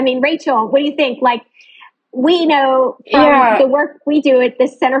 right? I mean, Rachel, what do you think? Like, we know from the work we do at the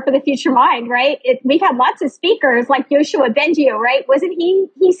Center for the Future Mind, right? We've had lots of speakers like Yoshua Bengio, right? Wasn't he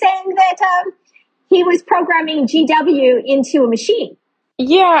saying that he was programming GW into a machine?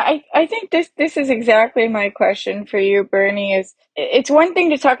 Yeah, I think this is exactly my question for you, Bernie. Is it's one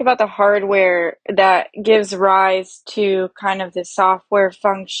thing to talk about the hardware that gives rise to kind of the software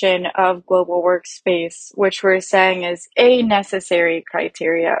function of global workspace, which we're saying is a necessary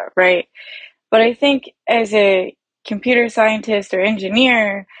criteria, right? But I think as a computer scientist or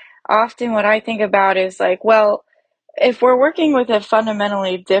engineer, often what I think about is like, well, if we're working with a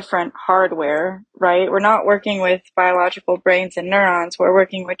fundamentally different hardware, right? We're not working with biological brains and neurons. We're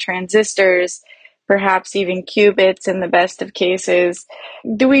working with transistors, perhaps even qubits in the best of cases.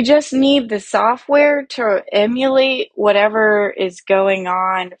 Do we just need the software to emulate whatever is going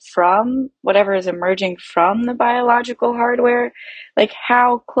on from whatever is emerging from the biological hardware? Like,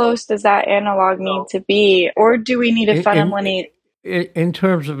 how close does that analog need to be? Or do we need to fundamentally... In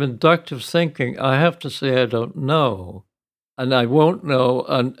terms of inductive thinking, I have to say I don't know. And I won't know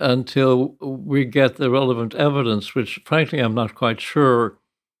until we get the relevant evidence, which frankly I'm not quite sure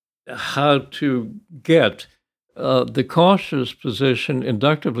how to get. The cautious position,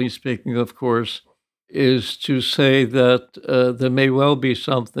 inductively speaking, of course, is to say that there may well be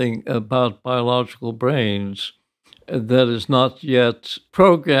something about biological brains that is not yet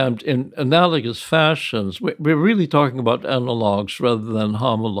programmed in analogous fashions. We're really talking about analogs rather than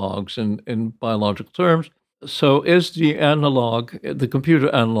homologs in biological terms. So, is the analog, the computer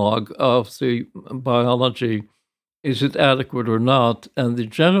analog of the biology, is it adequate or not? And the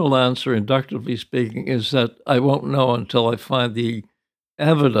general answer, inductively speaking, is that I won't know until I find the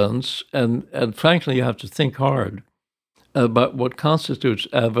evidence. And frankly, you have to think hard about what constitutes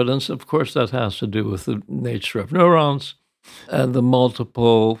evidence. Of course, that has to do with the nature of neurons and the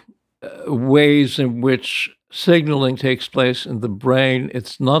multiple ways in which signaling takes place in the brain.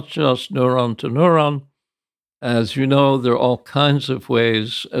 It's not just neuron to neuron. As you know, there are all kinds of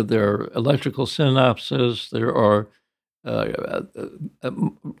ways. There are electrical synapses, there are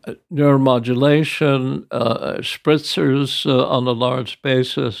neuromodulation, spritzers on a large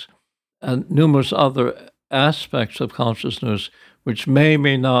basis, and numerous other aspects of consciousness which may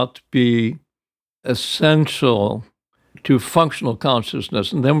not be essential to functional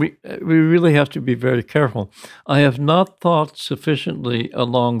consciousness. And then we really have to be very careful. I have not thought sufficiently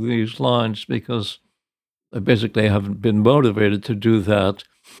along these lines because I basically haven't been motivated to do that.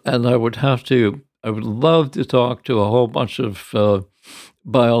 And I would love to talk to a whole bunch of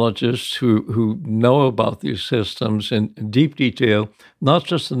biologists who know about these systems in deep detail, not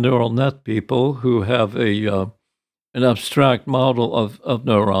just the neural net people who have an abstract model of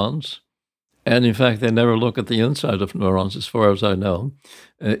neurons. And in fact, they never look at the inside of neurons, as far as I know,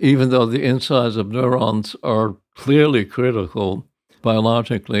 even though the insides of neurons are clearly critical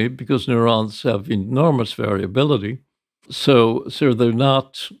biologically because neurons have enormous variability. So they're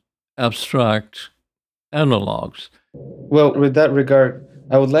not abstract analogs. Well, with that regard,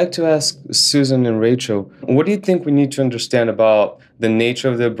 I would like to ask Susan and Rachel, what do you think we need to understand about the nature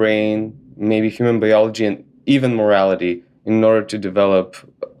of the brain, maybe human biology, and even morality in order to develop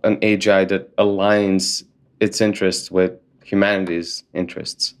an AGI that aligns its interests with humanity's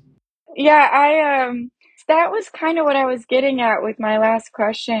interests? Yeah, that was kind of what I was getting at with my last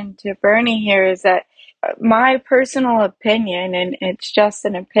question to Bernie here, is that my personal opinion, and it's just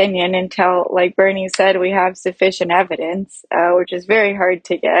an opinion until, like Bernie said, we have sufficient evidence, which is very hard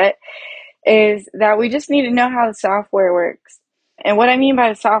to get, is that we just need to know how the software works. And what I mean by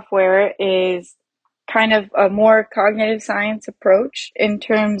the software is kind of a more cognitive science approach in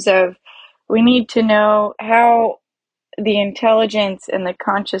terms of we need to know how the intelligence and the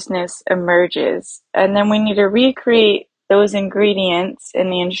consciousness emerges. And then we need to recreate those ingredients and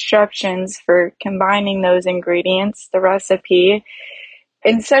the instructions for combining those ingredients, the recipe,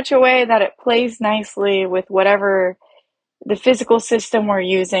 in such a way that it plays nicely with whatever the physical system we're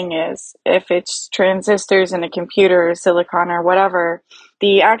using is. If it's transistors in a computer or silicon or whatever,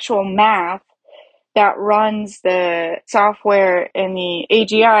 the actual math that runs the software in the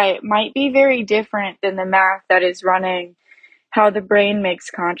AGI might be very different than the math that is running how the brain makes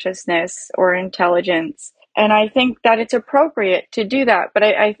consciousness or intelligence. And I think that it's appropriate to do that. But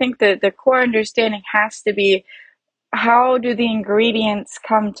I think that the core understanding has to be, how do the ingredients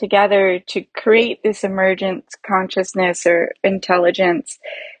come together to create this emergent consciousness or intelligence?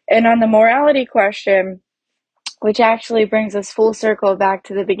 And on the morality question, which actually brings us full circle back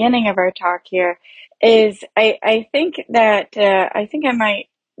to the beginning of our talk here, is I think that I think I might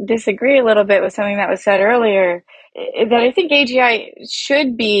disagree a little bit with something that was said earlier, that I think AGI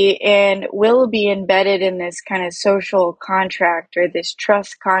should be and will be embedded in this kind of social contract or this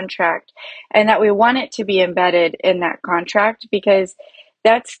trust contract, and that we want it to be embedded in that contract because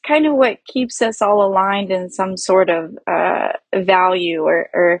that's kind of what keeps us all aligned in some sort of value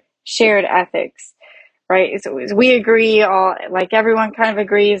or shared ethics. Right? So we agree, like everyone kind of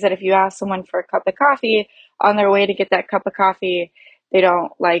agrees that if you ask someone for a cup of coffee on their way to get that cup of coffee, they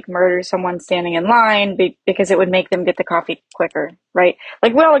don't like murder someone standing in line because it would make them get the coffee quicker, right?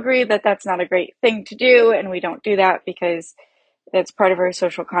 Like we all agree that that's not a great thing to do, and we don't do that because that's part of our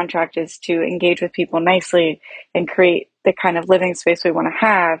social contract, is to engage with people nicely and create the kind of living space we want to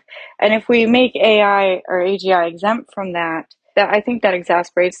have. And if we make AI or AGI exempt from that, I think that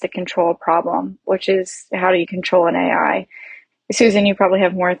exacerbates the control problem, which is, how do you control an AI? Susan, you probably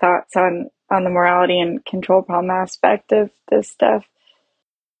have more thoughts on the morality and control problem aspect of this stuff.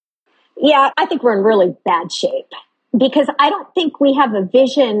 Yeah, I think we're in really bad shape because I don't think we have a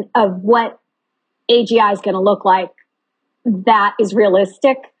vision of what AGI is going to look like that is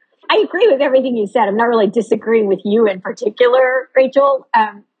realistic. I agree with everything you said. I'm not really disagreeing with you in particular, Rachel.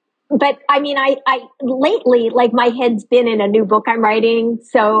 But I mean, I lately, like, my head's been in a new book I'm writing.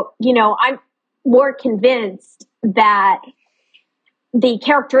 So, I'm more convinced that the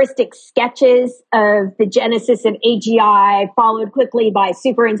characteristic sketches of the genesis of AGI, followed quickly by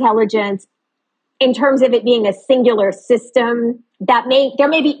superintelligence, in terms of it being a singular system, there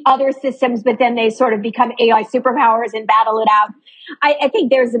may be other systems, but then they sort of become AI superpowers and battle it out. I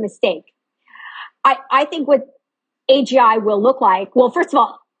think there's a mistake. I think what AGI will look like, well, first of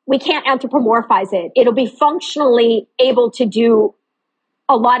all, we can't anthropomorphize it. It'll be functionally able to do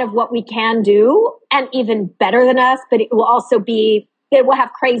a lot of what we can do and even better than us, but it will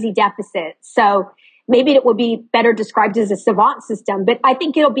have crazy deficits. So maybe it will be better described as a savant system, but I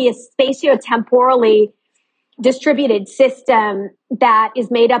think it'll be a spatiotemporally distributed system that is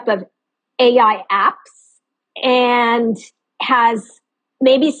made up of AI apps and has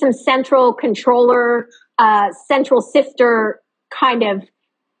maybe some central controller, central sifter kind of,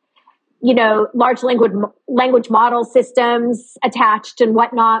 large language model systems attached and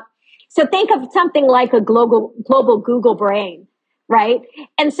whatnot. So think of something like a global Google brain, right?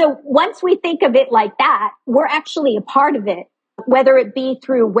 And so once we think of it like that, we're actually a part of it, whether it be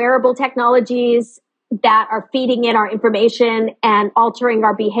through wearable technologies that are feeding in our information and altering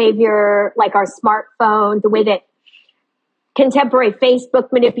our behavior, like our smartphone, the way that contemporary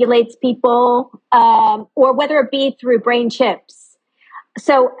Facebook manipulates people, or whether it be through brain chips.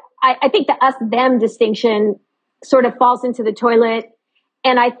 So I think the us-them distinction sort of falls into the toilet.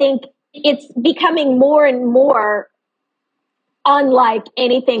 And I think it's becoming more and more unlike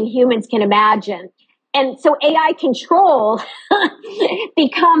anything humans can imagine. And so AI control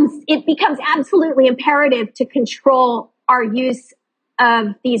becomes absolutely imperative to control our use of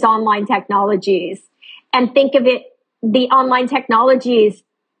these online technologies, and think of the online technologies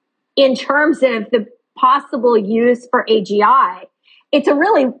in terms of the possible use for AGI. It's a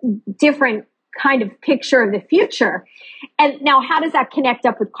really different kind of picture of the future. And now, how does that connect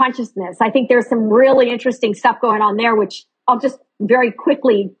up with consciousness? I think there's some really interesting stuff going on there, which I'll just very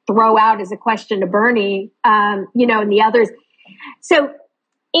quickly throw out as a question to Bernie, and the others. So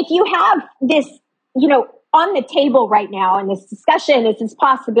if you have this, on the table right now in this discussion is this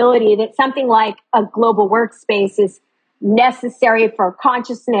possibility that something like a global workspace is necessary for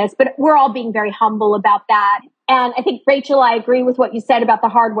consciousness, but we're all being very humble about that. And I think, Rachel, I agree with what you said about the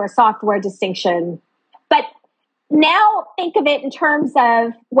hardware-software distinction. But now think of it in terms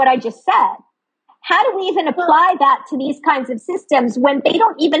of what I just said. How do we even apply that to these kinds of systems when they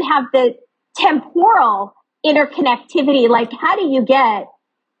don't even have the temporal interconnectivity? Like, how do you get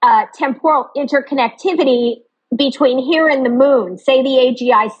temporal interconnectivity between here and the moon, say the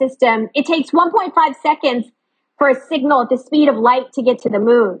AGI system? It takes 1.5 seconds for a signal at the speed of light to get to the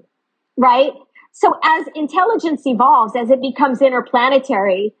moon, right? So as intelligence evolves, as it becomes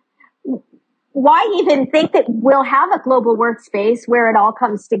interplanetary, why even think that we'll have a global workspace where it all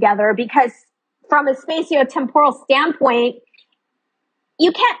comes together? Because from a spatio-temporal standpoint,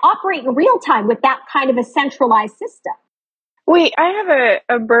 you can't operate in real time with that kind of a centralized system. Wait, I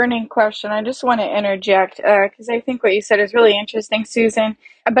have a burning question. I just want to interject because I think what you said is really interesting, Susan.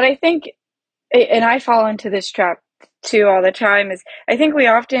 But I think, and I fall into this trap too all the time, is I think we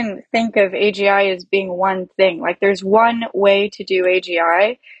often think of AGI as being one thing. Like there's one way to do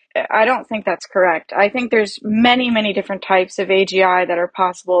AGI. I don't think that's correct. I think there's many, many different types of AGI that are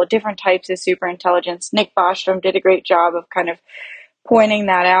possible, different types of superintelligence. Nick Bostrom did a great job of kind of pointing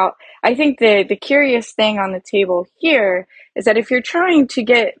that out. I think the curious thing on the table here is that if you're trying to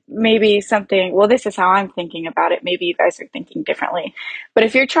get maybe something, well, this is how I'm thinking about it. Maybe you guys are thinking differently. But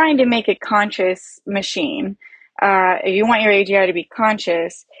if you're trying to make a conscious machine, you want your AGI to be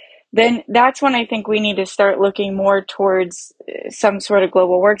conscious, then that's when I think we need to start looking more towards some sort of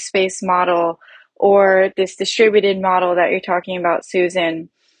global workspace model or this distributed model that you're talking about, Susan.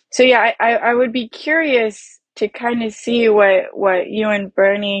 So yeah, I would be curious to kind of see what you and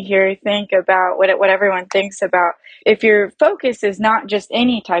Bernie here think about, what everyone thinks about. If your focus is not just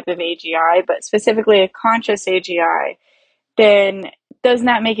any type of AGI, but specifically a conscious AGI, then doesn't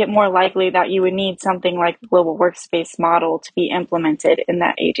that make it more likely that you would need something like the global workspace model to be implemented in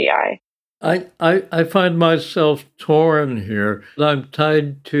that AGI? I find myself torn here. I'm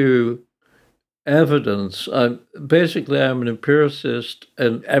tied to evidence. I'm an empiricist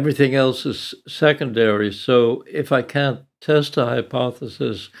and everything else is secondary. So if I can't test a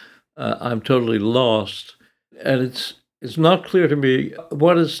hypothesis, I'm totally lost. And it's not clear to me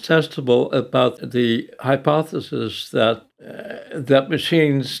what is testable about the hypothesis that that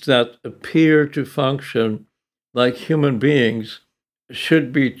machines that appear to function like human beings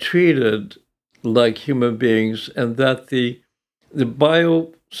should be treated like human beings, and that the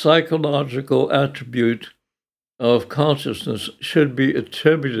psychological attribute of consciousness should be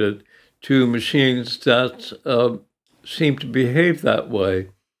attributed to machines that seem to behave that way.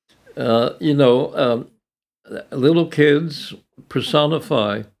 Little kids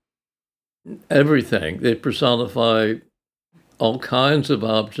personify everything. They personify all kinds of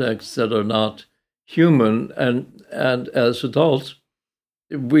objects that are not human, and as adults,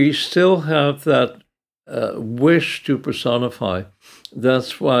 we still have that wish to personify.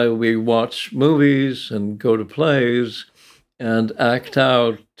 That's why we watch movies and go to plays and act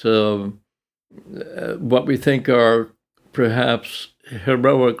out what we think are perhaps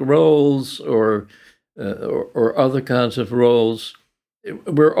heroic roles or other kinds of roles.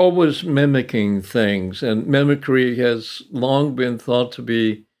 We're always mimicking things, and mimicry has long been thought to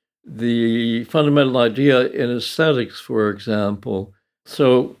be the fundamental idea in aesthetics, for example.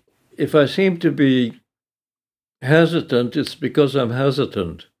 So if I seem to be hesitant, it's because I'm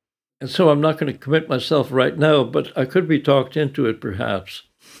hesitant. And so I'm not going to commit myself right now, but I could be talked into it, perhaps.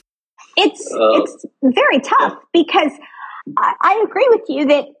 It's very tough because I agree with you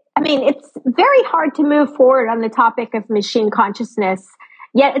that, it's very hard to move forward on the topic of machine consciousness.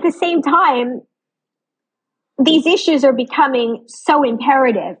 Yet at the same time, these issues are becoming so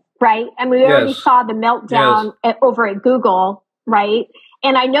imperative, right? And we already saw the meltdown over at Google, right?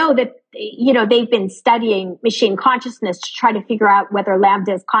 And I know that, they've been studying machine consciousness to try to figure out whether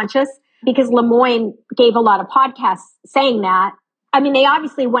LaMDA is conscious, because Lemoine gave a lot of podcasts saying that. They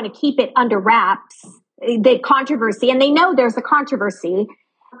obviously want to keep it under wraps, the controversy, and they know there's a controversy.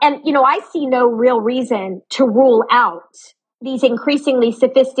 And, I see no real reason to rule out these increasingly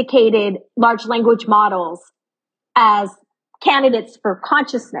sophisticated large language models as candidates for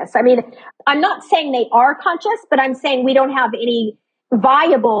consciousness. I'm not saying they are conscious, but I'm saying we don't have any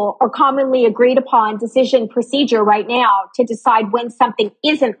viable or commonly agreed upon decision procedure right now to decide when something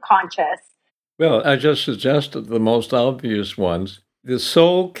isn't conscious. Well, I just suggested the most obvious ones. The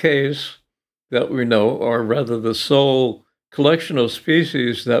sole case that we know, or rather the sole collection of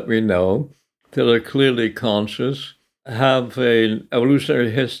species that we know that are clearly conscious, have an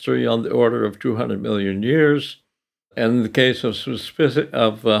evolutionary history on the order of 200 million years. And in the case of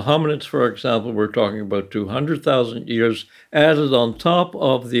hominids, for example, we're talking about 200,000 years added on top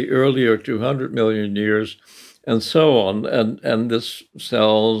of the earlier 200 million years, and so on. And this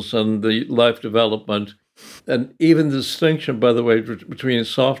cells and the life development, and even the distinction, by the way, between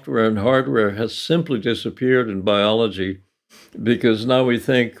software and hardware has simply disappeared in biology, because now we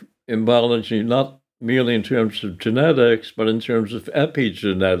think in biology not merely in terms of genetics, but in terms of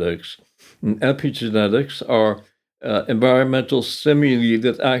epigenetics. And epigenetics are environmental stimuli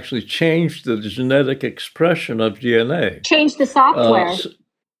that actually change the genetic expression of DNA. Change the software.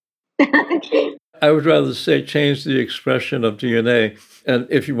 I would rather say change the expression of DNA. And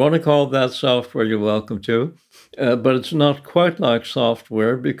if you want to call that software, you're welcome to. But it's not quite like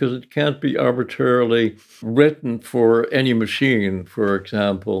software because it can't be arbitrarily written for any machine, for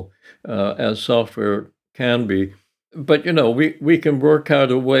example, as software can be. But, we can work out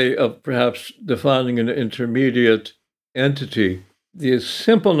a way of perhaps defining an intermediate entity. The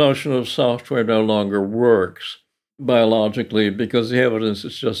simple notion of software no longer works biologically because the evidence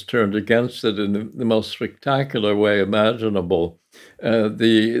is just turned against it in the most spectacular way imaginable.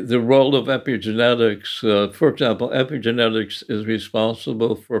 The role of epigenetics, for example, epigenetics is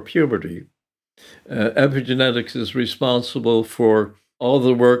responsible for puberty. Epigenetics is responsible for all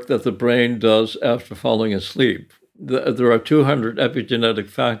the work that the brain does after falling asleep. There are 200 epigenetic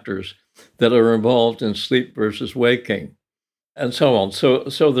factors that are involved in sleep versus waking, and so on. So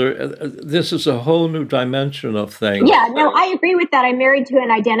this is a whole new dimension of things. Yeah, no, I agree with that. I'm married to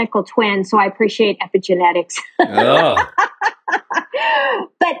an identical twin, so I appreciate epigenetics. Yeah.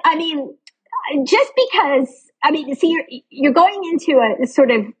 But just because, see, you're going into a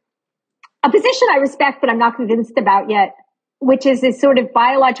sort of a position I respect, but I'm not convinced about yet, which is this sort of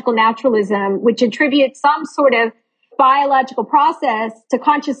biological naturalism, which attributes some sort of biological process to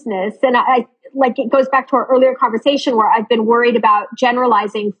consciousness. And I like it goes back to our earlier conversation where I've been worried about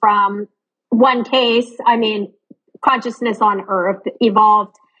generalizing from one case. Consciousness on Earth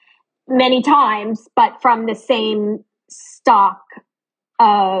evolved many times, but from the same stock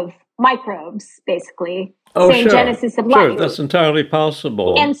of microbes, basically. Same genesis of life. Sure, that's entirely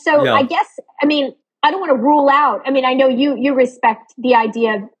possible. And so I guess, I don't want to rule out. I know you respect the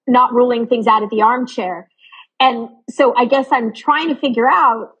idea of not ruling things out of the armchair. And so I guess I'm trying to figure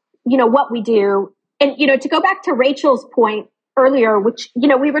out, what we do. And, to go back to Rachel's point earlier, which,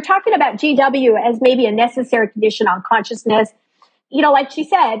 we were talking about GW as maybe a necessary condition on consciousness. Like she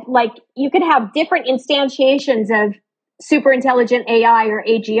said, like you could have different instantiations of super intelligent AI or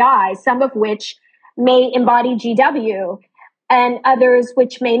AGI, some of which may embody GW and others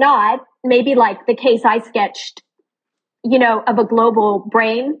which may not, maybe like the case I sketched, of a global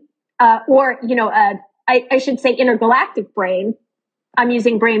brain, or, I should say intergalactic brain. I'm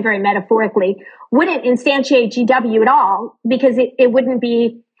using brain very metaphorically, wouldn't instantiate GW at all because it wouldn't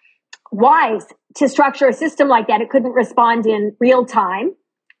be wise to structure a system like that. It couldn't respond in real time.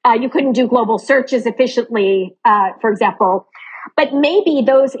 You couldn't do global searches efficiently, for example. But maybe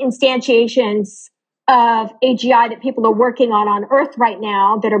those instantiations of AGI that people are working on Earth right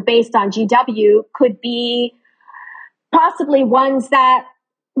now that are based on GW could be possibly ones that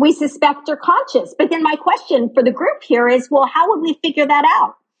we suspect are conscious. But then my question for the group here is, well, how would we figure that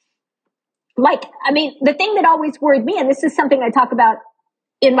out? The thing that always worried me, and this is something I talk about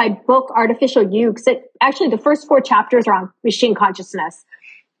in my book, Artificial You, because actually the first 4 chapters are on machine consciousness.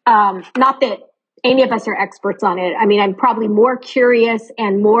 Not that any of us are experts on it. I'm probably more curious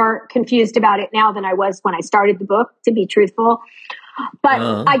and more confused about it now than I was when I started the book, to be truthful. But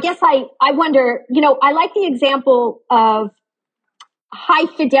I guess I wonder, I like the example of high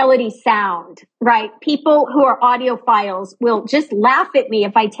fidelity sound, right? People who are audiophiles will just laugh at me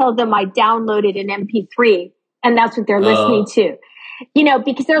if I tell them I downloaded an MP3 and that's what they're listening to,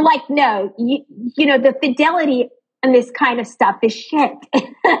 because they're like, no, the fidelity and this kind of stuff is shit,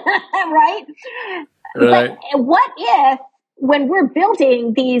 right? But what if when we're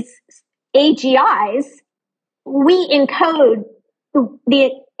building these AGIs, we encode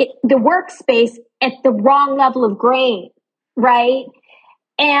the workspace at the wrong level of grain, right?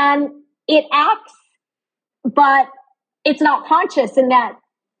 And it acts, but it's not conscious in that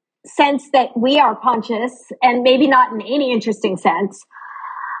sense that we are conscious, and maybe not in any interesting sense.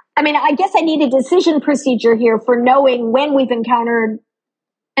 I guess I need a decision procedure here for knowing when we've encountered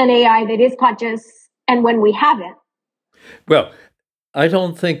an AI that is conscious and when we haven't. Well, I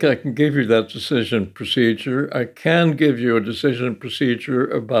don't think I can give you that decision procedure. I can give you a decision procedure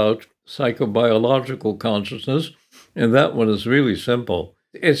about psychobiological consciousness, and that one is really simple.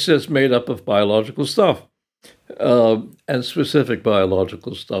 It's just made up of biological stuff, and specific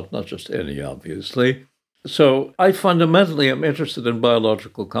biological stuff, not just any, obviously. So I fundamentally am interested in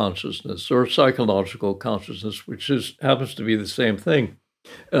biological consciousness or psychological consciousness, which happens to be the same thing.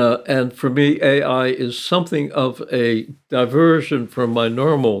 And for me, AI is something of a diversion from my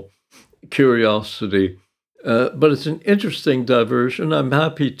normal curiosity. But it's an interesting diversion. I'm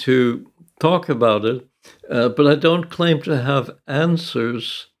happy to talk about it, but I don't claim to have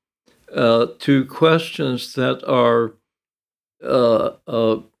answers to questions that are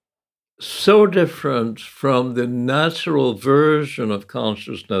so different from the natural version of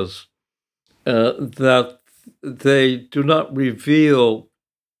consciousness that they do not reveal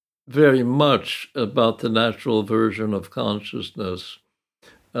very much about the natural version of consciousness.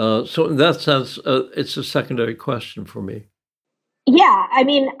 So in that sense, it's a secondary question for me. Yeah,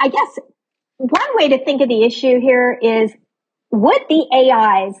 I guess one way to think of the issue here is, would the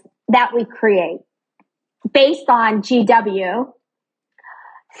AIs that we create based on GW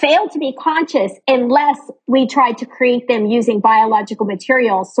fail to be conscious unless we try to create them using biological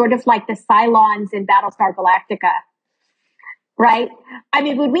materials, sort of like the Cylons in Battlestar Galactica, right?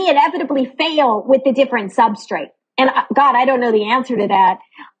 Would we inevitably fail with the different substrate? And God, I don't know the answer to that.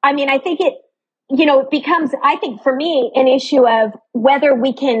 I think it becomes, I think for me, an issue of whether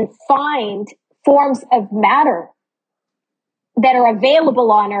we can find forms of matter that are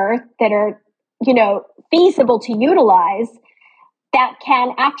available on Earth, that are, feasible to utilize, that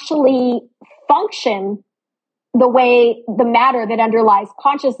can actually function the way the matter that underlies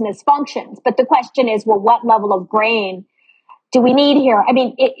consciousness functions. But the question is, well, what level of grain do we need here?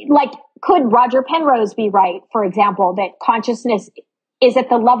 Could Roger Penrose be right, for example, that consciousness is at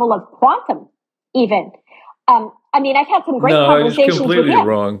the level of quantum even? I've had some great conversations with him. No, he's completely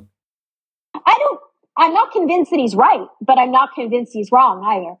wrong. I'm not convinced that he's right, but I'm not convinced he's wrong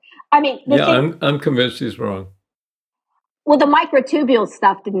either. I'm convinced he's wrong. Well, the microtubule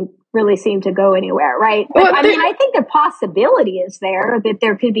stuff didn't really seem to go anywhere, right? But, I think the possibility is there that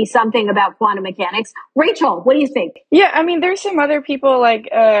there could be something about quantum mechanics. Rachel, what do you think? Yeah, there's some other people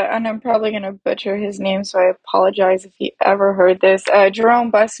and I'm probably going to butcher his name, so I apologize if you ever heard this.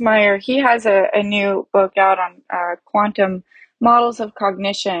 Jerome Bussmeyer, he has a new book out on quantum models of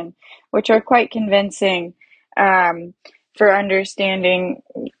cognition, which are quite convincing for understanding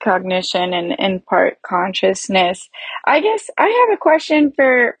cognition and in part consciousness. I guess I have a question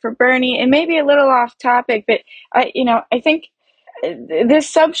for Bernie, and maybe a little off topic, but I think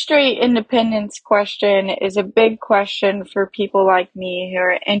this substrate independence question is a big question for people like me who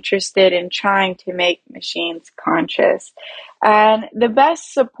are interested in trying to make machines conscious. And the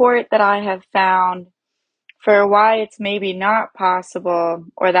best support that I have found for why it's maybe not possible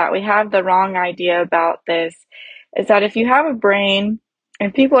or that we have the wrong idea about this is that if you have a brain,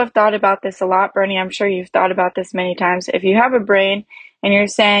 and people have thought about this a lot, Bernie, I'm sure you've thought about this many times. If you have a brain and you're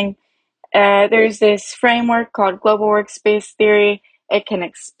saying, there's this framework called global workspace theory. It can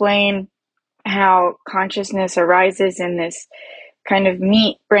explain how consciousness arises in this kind of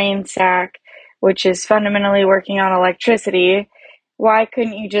meat brain sac, which is fundamentally working on electricity. Why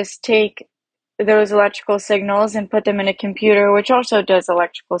couldn't you just take those electrical signals and put them in a computer, which also does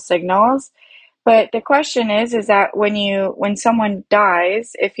electrical signals? But the question is that when someone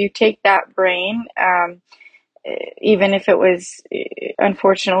dies, if you take that brain, even if it was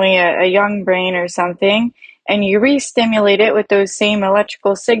unfortunately a young brain or something, and you re-stimulate it with those same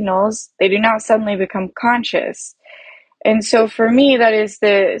electrical signals, they do not suddenly become conscious. And so for me, that is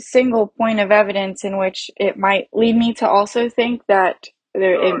the single point of evidence in which it might lead me to also think that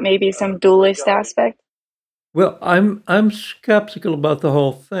it may be some dualist aspect. Well, I'm skeptical about the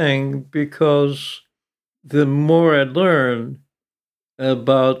whole thing because the more I learn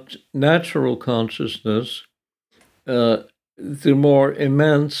about natural consciousness, the more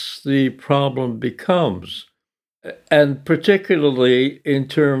immense the problem becomes. And particularly in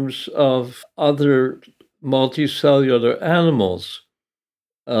terms of other multicellular animals,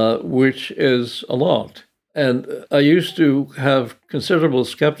 which is a lot. And I used to have considerable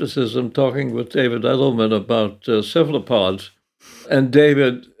skepticism talking with David Edelman about cephalopods. And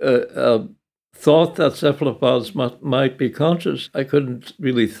David thought that cephalopods might be conscious. I couldn't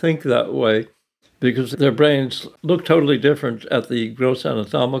really think that way because their brains look totally different at the gross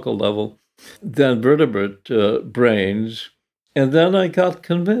anatomical level than vertebrate brains. And then I got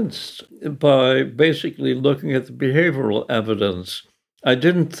convinced by basically looking at the behavioral evidence. I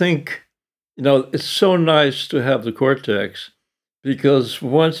didn't think, it's so nice to have the cortex because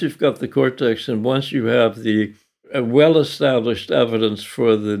once you've got the cortex and once you have the well-established evidence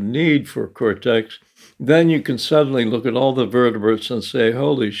for the need for cortex, then you can suddenly look at all the vertebrates and say,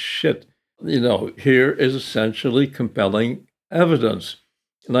 holy shit, here is essentially compelling evidence.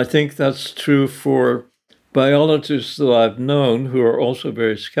 And I think that's true for biologists that I've known who are also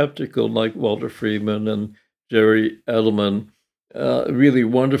very skeptical, like Walter Freeman and Jerry Edelman, really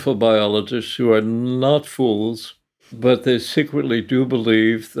wonderful biologists who are not fools, but they secretly do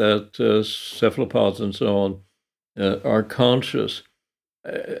believe that cephalopods and so on are conscious.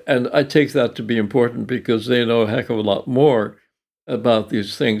 And I take that to be important because they know a heck of a lot more about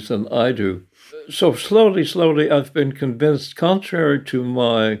these things than I do. So slowly, I've been convinced, contrary to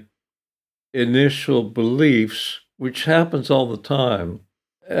my initial beliefs, which happens all the time.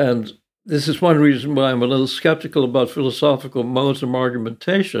 And this is one reason why I'm a little skeptical about philosophical modes of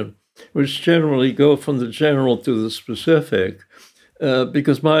argumentation, which generally go from the general to the specific,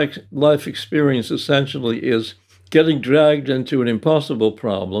 because my life experience essentially is getting dragged into an impossible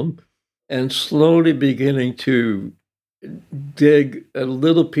problem and slowly beginning to dig a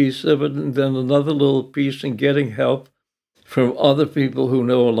little piece of it and then another little piece and getting help from other people who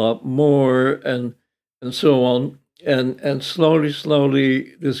know a lot more and so on. And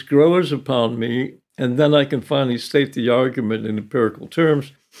slowly this grows upon me. And then I can finally state the argument in empirical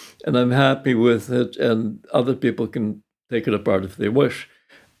terms, and I'm happy with it, and other people can take it apart if they wish.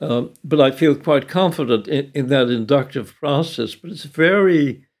 But I feel quite confident in that inductive process, but it's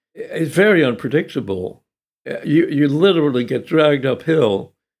very unpredictable. You literally get dragged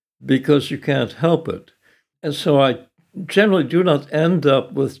uphill because you can't help it. And so I generally do not end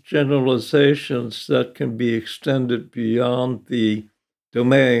up with generalizations that can be extended beyond the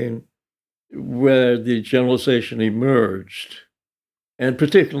domain where the generalization emerged, and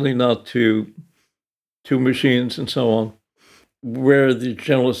particularly not to machines and so on, where the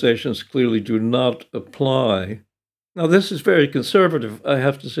generalizations clearly do not apply. Now, this is very conservative, I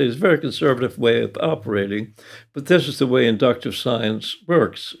have to say, it's a very conservative way of operating, but this is the way inductive science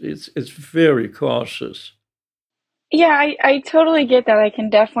works. It's very cautious. Yeah, I totally get that. I can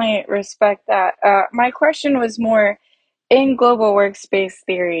definitely respect that. My question was more in global workspace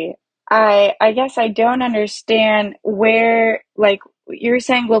theory. I guess I don't understand where, like, you're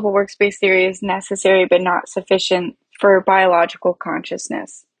saying global workspace theory is necessary but not sufficient for biological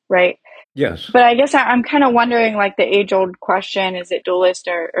consciousness, right? Yes. But I guess I'm kind of wondering, like, the age-old question, is it dualist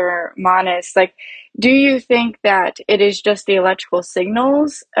or monist? Like, do you think that it is just the electrical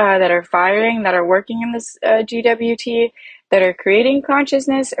signals that are firing, that are working in this GWT? that are creating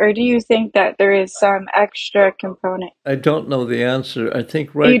consciousness, or do you think that there is some extra component? I don't know the answer. I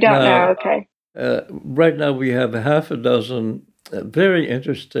think You don't know, okay. right now we have a half a dozen very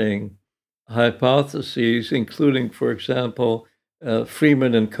interesting hypotheses, including, for example,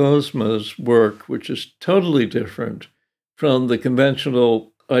 Freeman and Kozma's work, which is totally different from the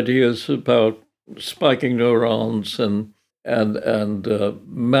conventional ideas about spiking neurons and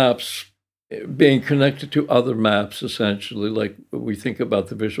maps being connected to other maps, essentially, like we think about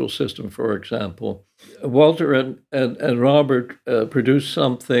the visual system, for example. Walter and Robert produced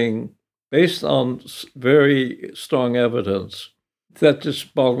something based on very strong evidence that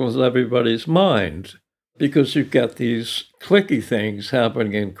just boggles everybody's mind, because you get these clicky things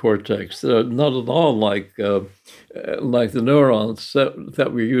happening in cortex that are not at all like the neurons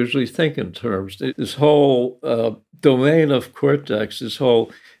that we usually think in terms. This whole domain of cortex, this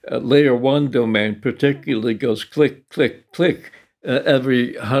whole layer 1 domain particularly, goes click, click, click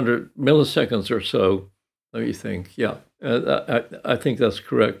every 100 milliseconds or so. Let me think. Yeah, I think that's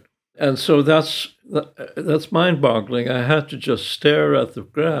correct. And so that's mind-boggling. I had to just stare at the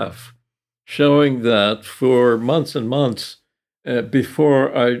graph showing that for months and months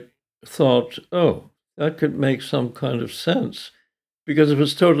before I thought, oh, that could make some kind of sense, because it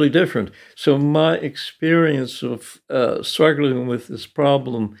was totally different. So my experience of struggling with this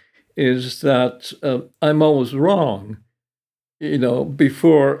problem is that I'm always wrong,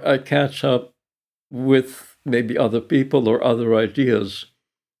 before I catch up with maybe other people or other ideas.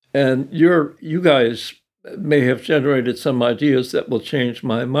 And you guys may have generated some ideas that will change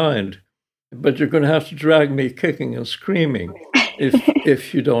my mind, but you're going to have to drag me kicking and screaming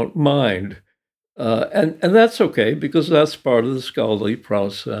if you don't mind. And that's okay, because that's part of the scholarly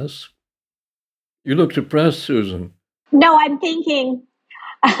process. You look depressed, Susan. No, I'm thinking,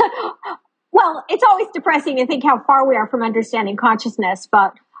 well, it's always depressing to think how far we are from understanding consciousness,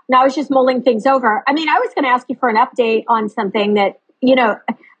 but now I was just mulling things over. I mean, I was going to ask you for an update on something that,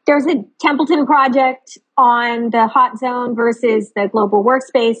 there's a Templeton project on the hot zone versus the global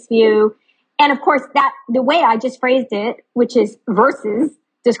workspace view. And of course, that the way I just phrased it, which is versus,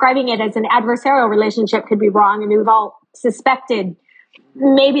 describing it as an adversarial relationship, could be wrong. I mean, we've all suspected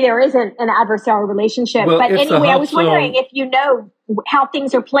maybe there isn't an adversarial relationship. Well, but anyway, I was wondering if you know how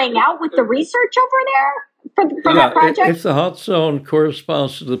things are playing out with the research over there for that project. If the hot zone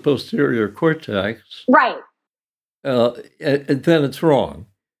corresponds to the posterior cortex, right, then it's wrong.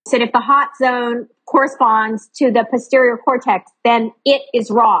 So if the hot zone corresponds to the posterior cortex, then it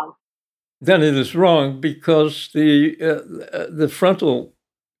is wrong. Then it is wrong, because the frontal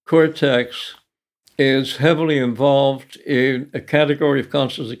cortex is heavily involved in a category of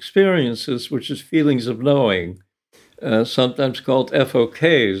conscious experiences, which is feelings of knowing, sometimes called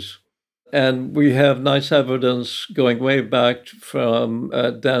FOKs. And we have nice evidence going way back from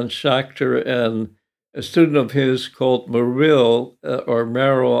Dan Schachter and a student of his called Merrill,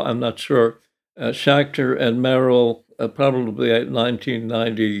 I'm not sure, Schachter and Merrill, probably at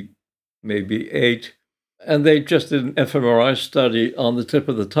 1990, maybe 8. And they just did an fMRI study on the tip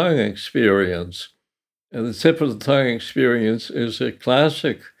of the tongue experience. And the tip of the tongue experience is a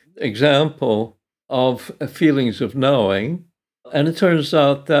classic example of feelings of knowing. And it turns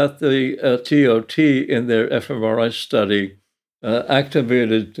out that the TOT in their fMRI study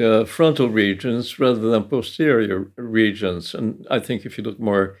activated frontal regions rather than posterior regions. And I think if you look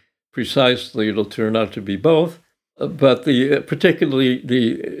more precisely, it'll turn out to be both. But particularly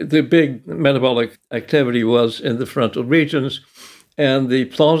the big metabolic activity was in the frontal regions. And the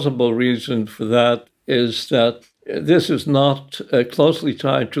plausible reason for that is that this is not closely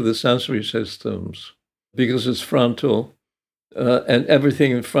tied to the sensory systems, because it's frontal. And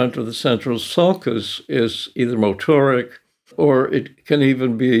everything in front of the central sulcus is either motoric, or it can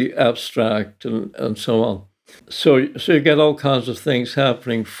even be abstract and so on. So you get all kinds of things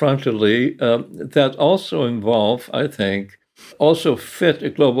happening frontally that also involve, I think, also fit a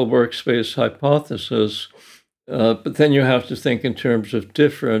global workspace hypothesis. But then you have to think in terms of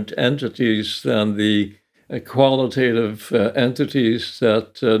different entities than the qualitative entities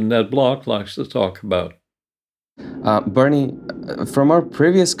that Ned Block likes to talk about. Bernie, from our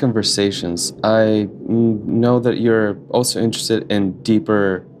previous conversations, I know that you're also interested in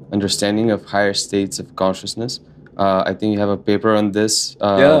deeper understanding of higher states of consciousness. I think you have a paper on this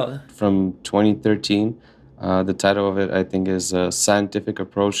from 2013. The title of it, I think, is A Scientific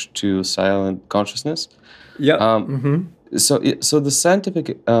Approach to Silent Consciousness. Yeah. So the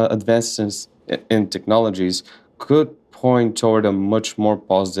scientific advances in technologies could point toward a much more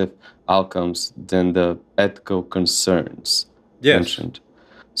positive outcomes than the ethical concerns mentioned.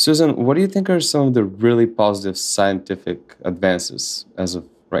 Susan, what do you think are some of the really positive scientific advances as of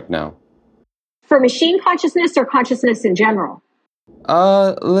right now? For machine consciousness or consciousness in general?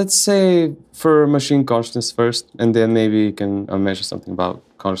 Let's say for machine consciousness first, and then maybe you can mention something about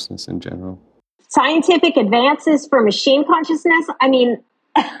consciousness in general. Scientific advances for machine consciousness? I mean,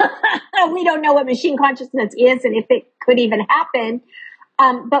 we don't know what machine consciousness is and if it could even happen.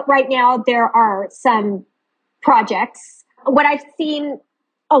 But right now there are some projects. What I've seen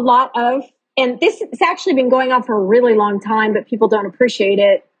a lot of, and this has actually been going on for a really long time, but people don't appreciate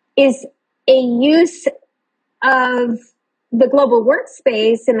it, is a use of the global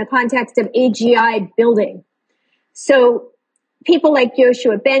workspace in the context of AGI building. So people like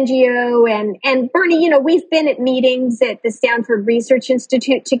Yoshua Bengio and Bernie, we've been at meetings at the Stanford Research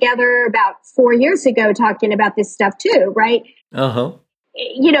Institute together about 4 years ago talking about this stuff too, right? Uh-huh.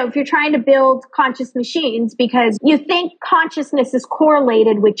 If you're trying to build conscious machines because you think consciousness is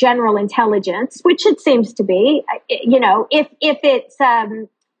correlated with general intelligence, which it seems to be, if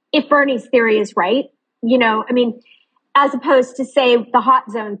Bernie's theory is right, as opposed to say the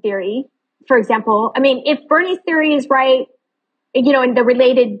hot zone theory, for example, if Bernie's theory is right, in the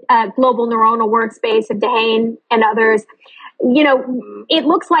related global neuronal workspace of Dehane and others, it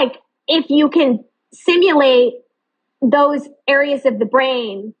looks like if you can simulate those areas of the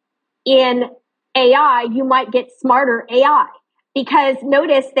brain in AI, you might get smarter AI. Because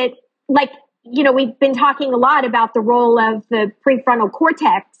notice that, we've been talking a lot about the role of the prefrontal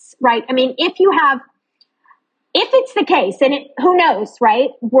cortex, right? If it's the case, and who knows,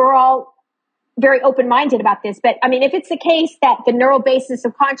 right? We're all very open-minded about this, but if it's the case that the neural basis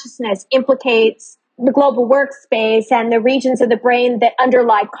of consciousness implicates the global workspace and the regions of the brain that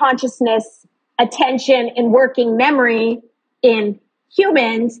underlie consciousness, attention, and working memory in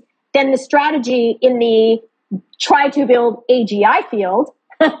humans, then the strategy in the try to build AGI field,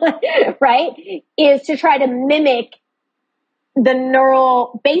 right, is to try to mimic the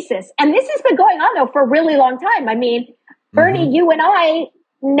neural basis. And this has been going on, though, for a really long time. Bernie, you and I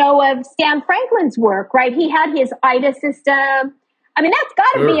know of Stan Franklin's work, right? He had his IDA system. That's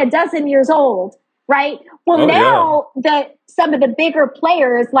got to be a dozen years old, right? Well, some of the bigger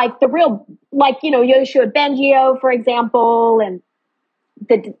players, Yoshua Bengio, for example, and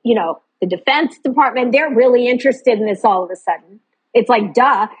the Defense Department, they're really interested in this all of a sudden. It's like,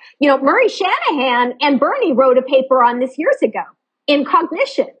 duh. Murray Shanahan and Bernie wrote a paper on this years ago in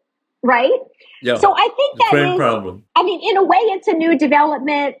cognition, right? Yeah. So I think that is, problem. In a way, it's a new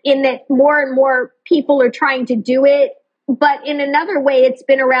development in that more and more people are trying to do it. But in another way, it's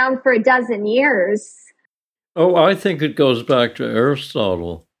been around for a dozen years. Oh, I think it goes back to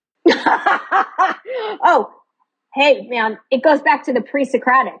Aristotle. Oh, hey, man, it goes back to the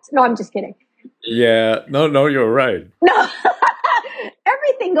pre-Socratics. No, I'm just kidding. Yeah, no, you're right. No,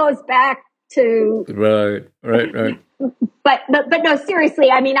 everything goes back to... Right. But no, seriously,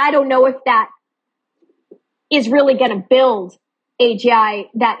 I don't know if that is really going to build AGI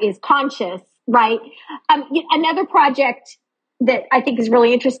that is conscious, right? Another project that I think is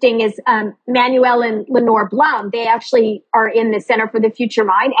really interesting is Manuel and Lenore Blum. They actually are in the Center for the Future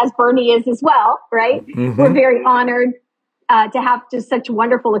Mind, as Bernie is as well, right? Mm-hmm. We're very honored to have just such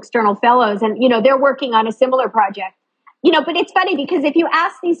wonderful external fellows. And, they're working on a similar project. But it's funny because if you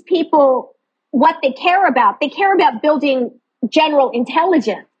ask these people what they care about building general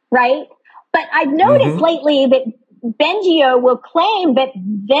intelligence, right? But I've noticed lately that Bengio will claim that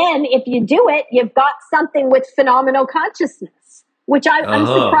then if you do it, you've got something with phenomenal consciousness, which I'm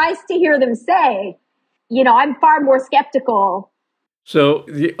surprised to hear them say. I'm far more skeptical. So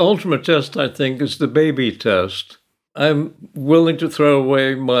the ultimate test, I think, is the baby test. I'm willing to throw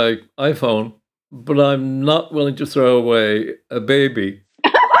away my iPhone, but I'm not willing to throw away a baby.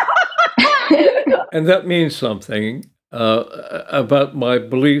 And that means something about my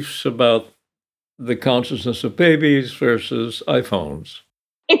beliefs about the consciousness of babies versus iPhones.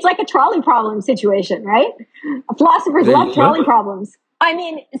 It's like a trolley problem situation, right? Philosophers love trolley problems.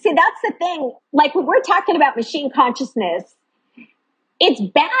 See, that's the thing. Like when we're talking about machine consciousness, it's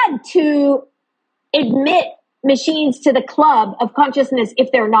bad to admit machines to the club of consciousness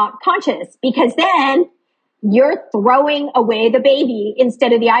if they're not conscious, because then you're throwing away the baby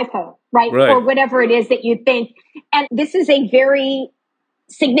instead of the iPhone, right? Or whatever it is that you think. And this is a very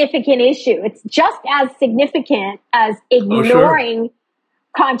significant issue. It's just as significant as ignoring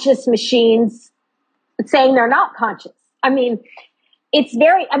conscious machines, saying they're not conscious. I've been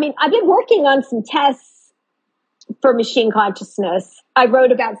working on some tests for machine consciousness. I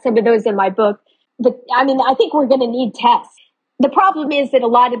wrote about some of those in my book. I think we're going to need tests. The problem is that a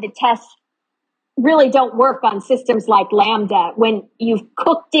lot of the tests really don't work on systems like LaMDA when you've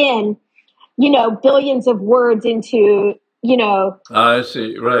cooked in, billions of words into, I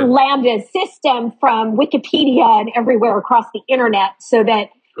see, right. LaMDA's system from Wikipedia and everywhere across the internet so that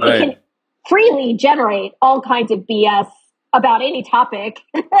it can freely generate all kinds of BS about any topic,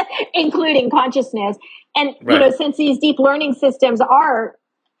 including consciousness. And, since these deep learning systems are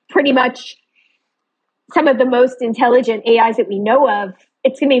pretty much some of the most intelligent AIs that we know of,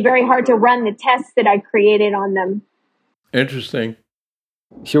 it's going to be very hard to run the tests that I created on them. Interesting.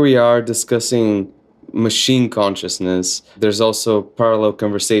 Here we are discussing machine consciousness. There's also parallel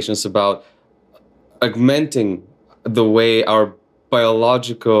conversations about augmenting the way our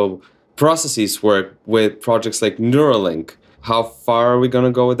biological processes work with projects like Neuralink. How far are we going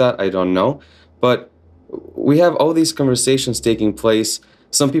to go with that? I don't know. But we have all these conversations taking place.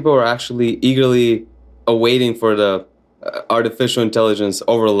 Some people are actually eagerly awaiting for the artificial intelligence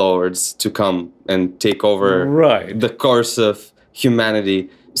overlords to come and take over the course of humanity.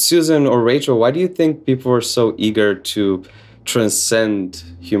 Susan or Rachel, why do you think people are so eager to transcend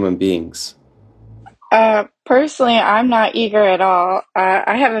human beings? Personally, I'm not eager at all.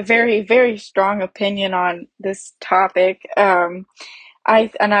 I have a very, very strong opinion on this topic.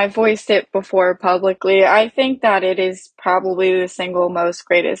 I voiced it before publicly. I think that it is probably the single most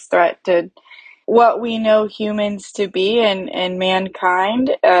greatest threat to what we know humans to be and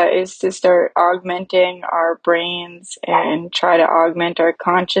mankind is to start augmenting our brains and try to augment our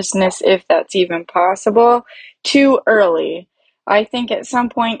consciousness, if that's even possible, too early. I think at some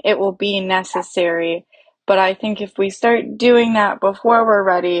point it will be necessary, but I think if we start doing that before we're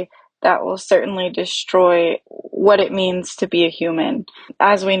ready, that will certainly destroy what it means to be a human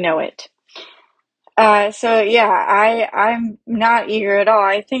as we know it. I'm not eager at all.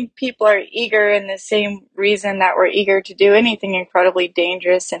 I think people are eager in the same reason that we're eager to do anything incredibly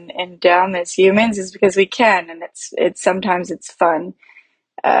dangerous and dumb as humans is because we can, and it's sometimes it's fun.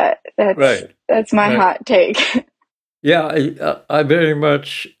 That's my hot take. Yeah, I very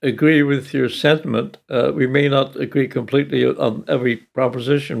much agree with your sentiment. We may not agree completely on every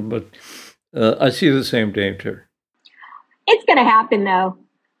proposition, but I see the same danger. It's going to happen, though.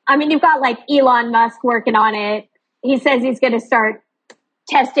 I mean, you've got like Elon Musk working on it. He says he's going to start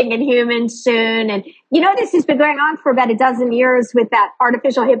testing in humans soon. And, this has been going on for about a dozen years with that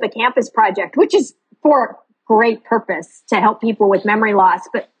artificial hippocampus project, which is for great purpose to help people with memory loss.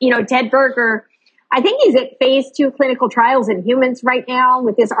 But, Ted Berger, I think he's at phase 2 clinical trials in humans right now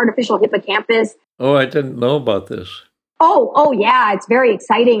with this artificial hippocampus. Oh, I didn't know about this. Oh, yeah. It's very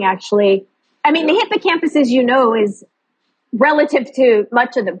exciting, actually. I mean, the hippocampus, as you know, is relative to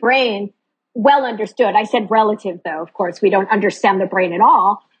much of the brain, well understood. I said relative, though. Of course, we don't understand the brain at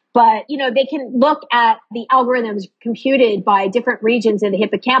all. But, they can look at the algorithms computed by different regions of the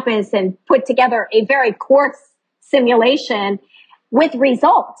hippocampus and put together a very coarse simulation with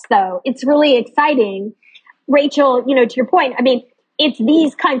results, though. It's really exciting. Rachel, to your point, I mean, it's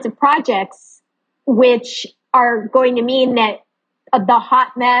these kinds of projects which are going to mean that the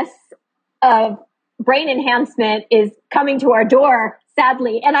hot mess of brain enhancement is coming to our door,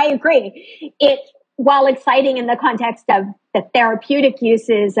 sadly. And I agree. While exciting in the context of the therapeutic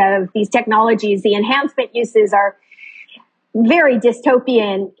uses of these technologies, the enhancement uses are very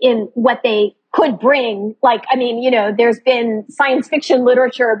dystopian in what they could bring. Like, I mean, there's been science fiction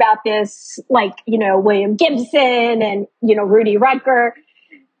literature about this, like, William Gibson and, Rudy Rutger.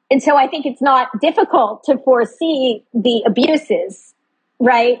 And so I think it's not difficult to foresee the abuses,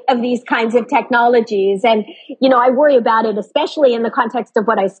 right, of these kinds of technologies. And, I worry about it, especially in the context of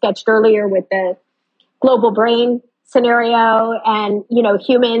what I sketched earlier with the global brain scenario and,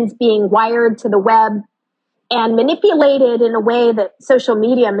 humans being wired to the web and manipulated in a way that social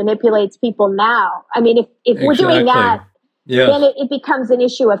media manipulates people now. I mean, if we're doing that, then it becomes an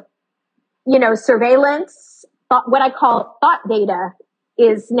issue of, surveillance. What I call thought data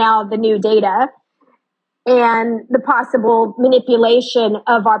is now the new data, and the possible manipulation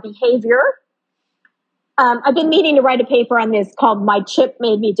of our behavior. I've been meaning to write a paper on this called "My Chip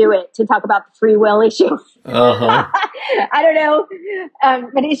Made Me Do It" to talk about the free will issue. Uh-huh. I don't know,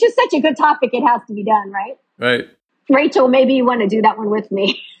 but it's just such a good topic; it has to be done, right? Right. Rachel, maybe you want to do that one with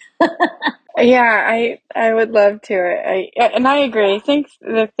me. Yeah, I would love to. I agree. I think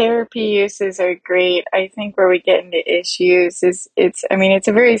the therapy uses are great. I think where we get into issues is it's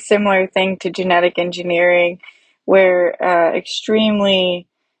a very similar thing to genetic engineering, where extremely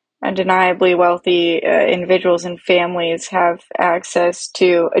undeniably wealthy individuals and families have access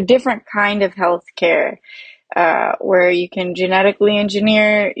to a different kind of health care, where you can genetically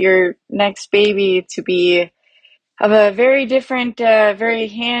engineer your next baby to be of a very different, very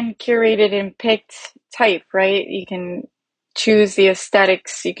hand curated and picked type, right? You can choose the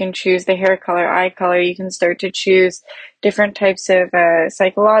aesthetics, you can choose the hair color, eye color, you can start to choose different types of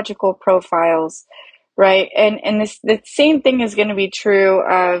psychological profiles, right? And this the same thing is going to be true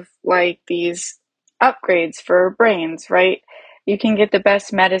of like these upgrades for brains, right? You can get the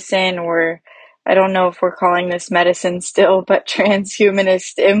best medicine, or I don't know if we're calling this medicine still, but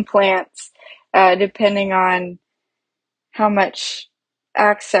transhumanist implants, depending on how much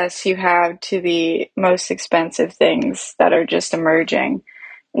access you have to the most expensive things that are just emerging,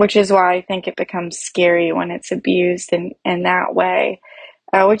 which is why I think it becomes scary when it's abused in that way,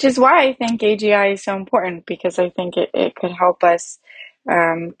 which is why I think AGI is so important, because I think it could help us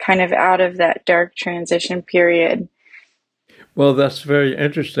kind of out of that dark transition period. Well, that's very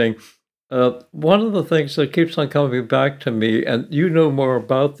interesting. One of the things that keeps on coming back to me, and you know more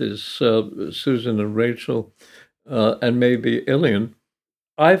about this, Susan and Rachel, and maybe Ilian,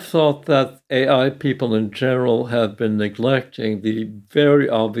 I've thought that AI people in general have been neglecting the very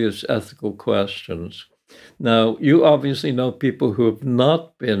obvious ethical questions. Now, you obviously know people who have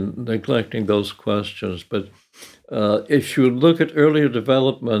not been neglecting those questions, but if you look at earlier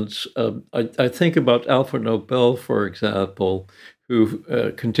developments, I think about Alfred Nobel, for example,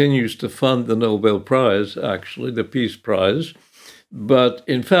 who continues to fund the Nobel Prize, actually, the Peace Prize. But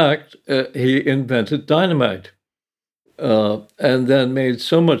in fact, he invented dynamite. And then made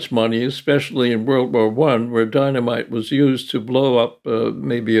so much money, especially in World War I, where dynamite was used to blow up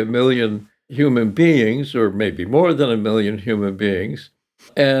maybe 1 million human beings, or maybe more than 1 million human beings.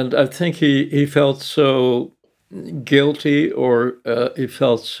 And I think he felt so guilty, or he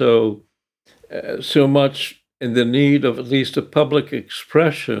felt so much in the need of at least a public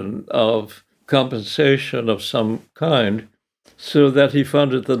expression of compensation of some kind, so that he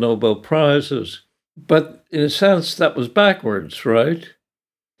funded the Nobel Prizes. But in a sense, that was backwards, right?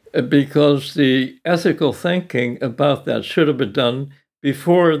 Because the ethical thinking about that should have been done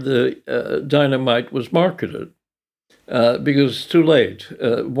before the dynamite was marketed, because it's too late.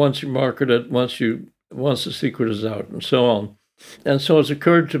 Once you market it, once the secret is out, and so on. And so it's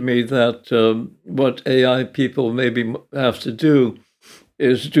occurred to me that what AI people maybe have to do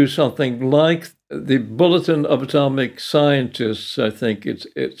is do something like the Bulletin of Atomic Scientists, I think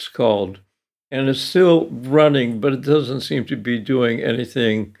it's called. And it's still running, but it doesn't seem to be doing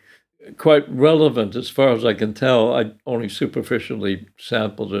anything quite relevant as far as I can tell. I only superficially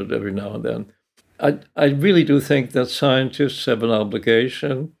sampled it every now and then. I really do think that scientists have an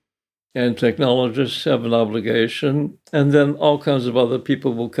obligation, and technologists have an obligation, and then all kinds of other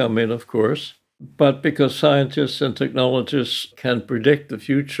people will come in, of course. But because scientists and technologists can predict the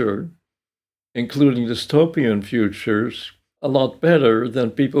future, including dystopian futures, a lot better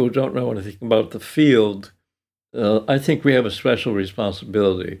than people who don't know anything about the field, I think we have a special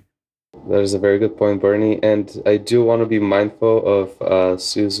responsibility. That is a very good point, Bernie. And I do want to be mindful of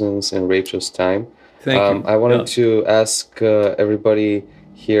Susan's and Rachel's time. Thank you. I wanted to ask everybody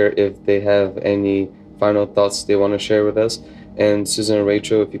here if they have any final thoughts they want to share with us. And Susan and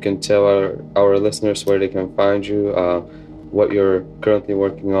Rachel, if you can tell our listeners where they can find you, what you're currently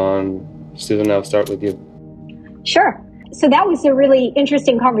working on. Susan, I'll start with you. Sure. So that was a really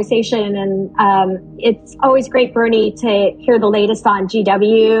interesting conversation, and it's always great, Bernie, to hear the latest on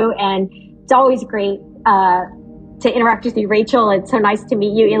GW, and it's always great to interact with you, Rachel. It's so nice to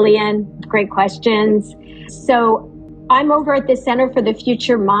meet you, Ilian. Great questions. So I'm over at the Center for the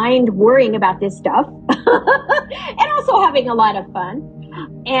Future Mind worrying about this stuff and also having a lot of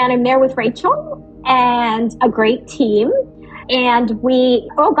fun. And I'm there with Rachel and a great team. And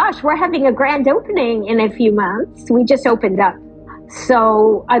we're having a grand opening in a few months. We just opened up.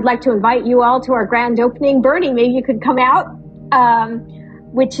 So I'd like to invite you all to our grand opening. Bernie, maybe you could come out,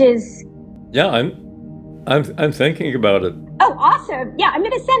 which is... Yeah, I'm thinking about it. Oh, awesome. Yeah, I'm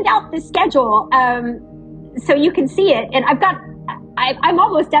going to send out the schedule so you can see it. And I'm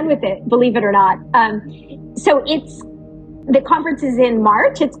almost done with it, believe it or not. So the conference is in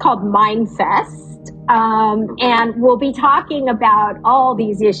March. It's called MindFest. And we'll be talking about all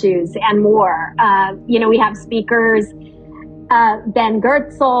these issues and more. We have speakers, Ben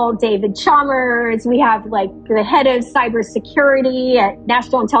Goertzel, David Chalmers. We have the head of cybersecurity at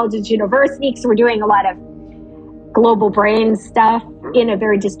National Intelligence University, because we're doing a lot of global brain stuff in a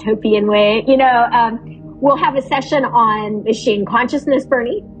very dystopian way. We'll have a session on machine consciousness,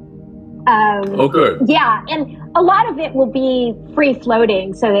 Bernie. Good. Yeah, and a lot of it will be free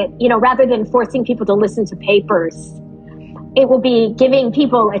floating, so that, rather than forcing people to listen to papers, it will be giving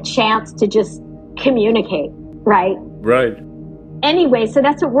people a chance to just communicate, right? Right. anyway, so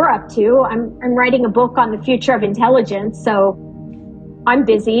that's what we're up to. I'm writing a book on the future of intelligence, so I'm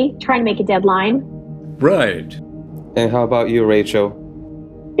busy trying to make a deadline. Right. And how about you, Rachel?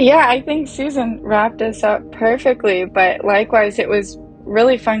 Yeah, I think Susan wrapped us up perfectly, but likewise, it was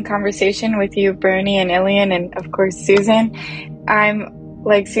really fun conversation with you, Bernie and Ilian, and of course, Susan. I'm,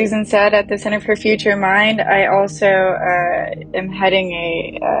 like Susan said, at the Center for Future Mind. I also am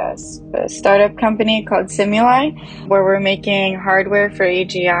heading a startup company called Simuli, where we're making hardware for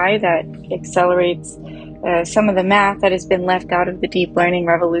AGI that accelerates some of the math that has been left out of the deep learning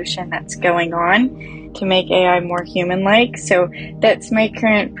revolution that's going on to make AI more human-like. So that's my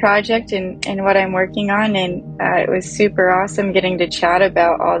current project and what I'm working on. And it was super awesome getting to chat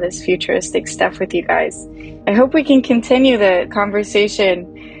about all this futuristic stuff with you guys. I hope we can continue the conversation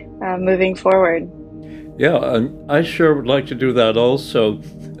moving forward. Yeah, I sure would like to do that also.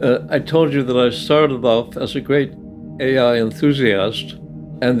 I told you that I started off as a great AI enthusiast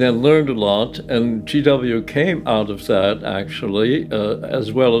and then learned a lot, and GW came out of that, actually,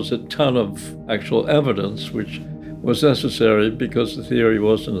 as well as a ton of actual evidence, which was necessary because the theory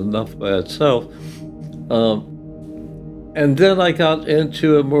wasn't enough by itself. And then I got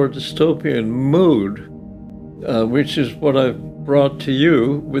into a more dystopian mood, which is what I've brought to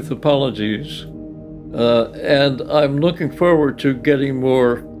you with apologies. And I'm looking forward to getting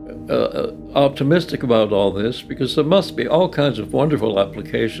more optimistic about all this, because there must be all kinds of wonderful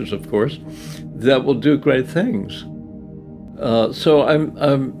applications, of course, that will do great things. So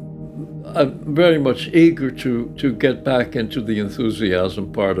I'm very much eager to get back into the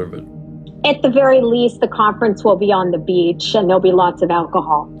enthusiasm part of it. At the very least, the conference will be on the beach and there'll be lots of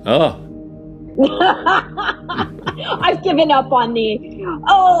alcohol. Ah. I've given up on the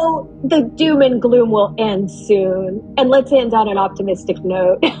doom and gloom will end soon. And let's end on an optimistic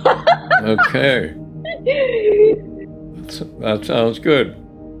note. Okay. That sounds good.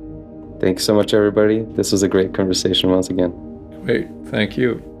 Thanks so much, everybody. This was a great conversation once again. Great. Thank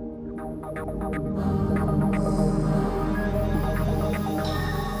you.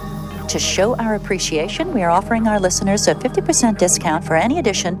 To show our appreciation, we are offering our listeners a 50% discount for any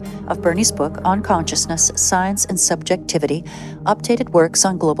edition of Bernie's book on consciousness, science, and subjectivity, updated works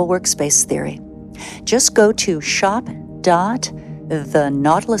on global workspace theory. Just go to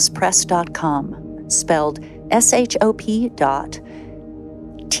shop.thenautiluspress.com, spelled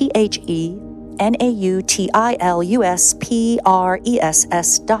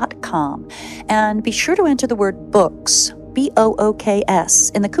shop.thenautiluspress.com, and be sure to enter the word books,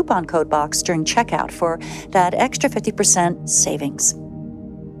 BOOKS, in the coupon code box during checkout for that extra 50% savings.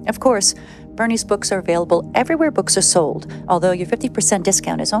 Of course, Bernie's books are available everywhere books are sold, although your 50%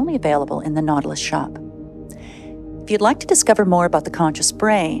 discount is only available in the Nautilus shop. If you'd like to discover more about the conscious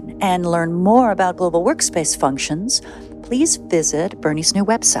brain and learn more about global workspace functions, please visit Bernie's new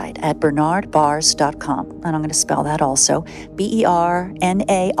website at bernardbars.com. And I'm going to spell that also,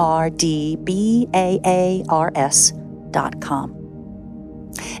 BERNARDBAARS.com.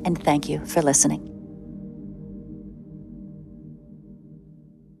 And thank you for listening.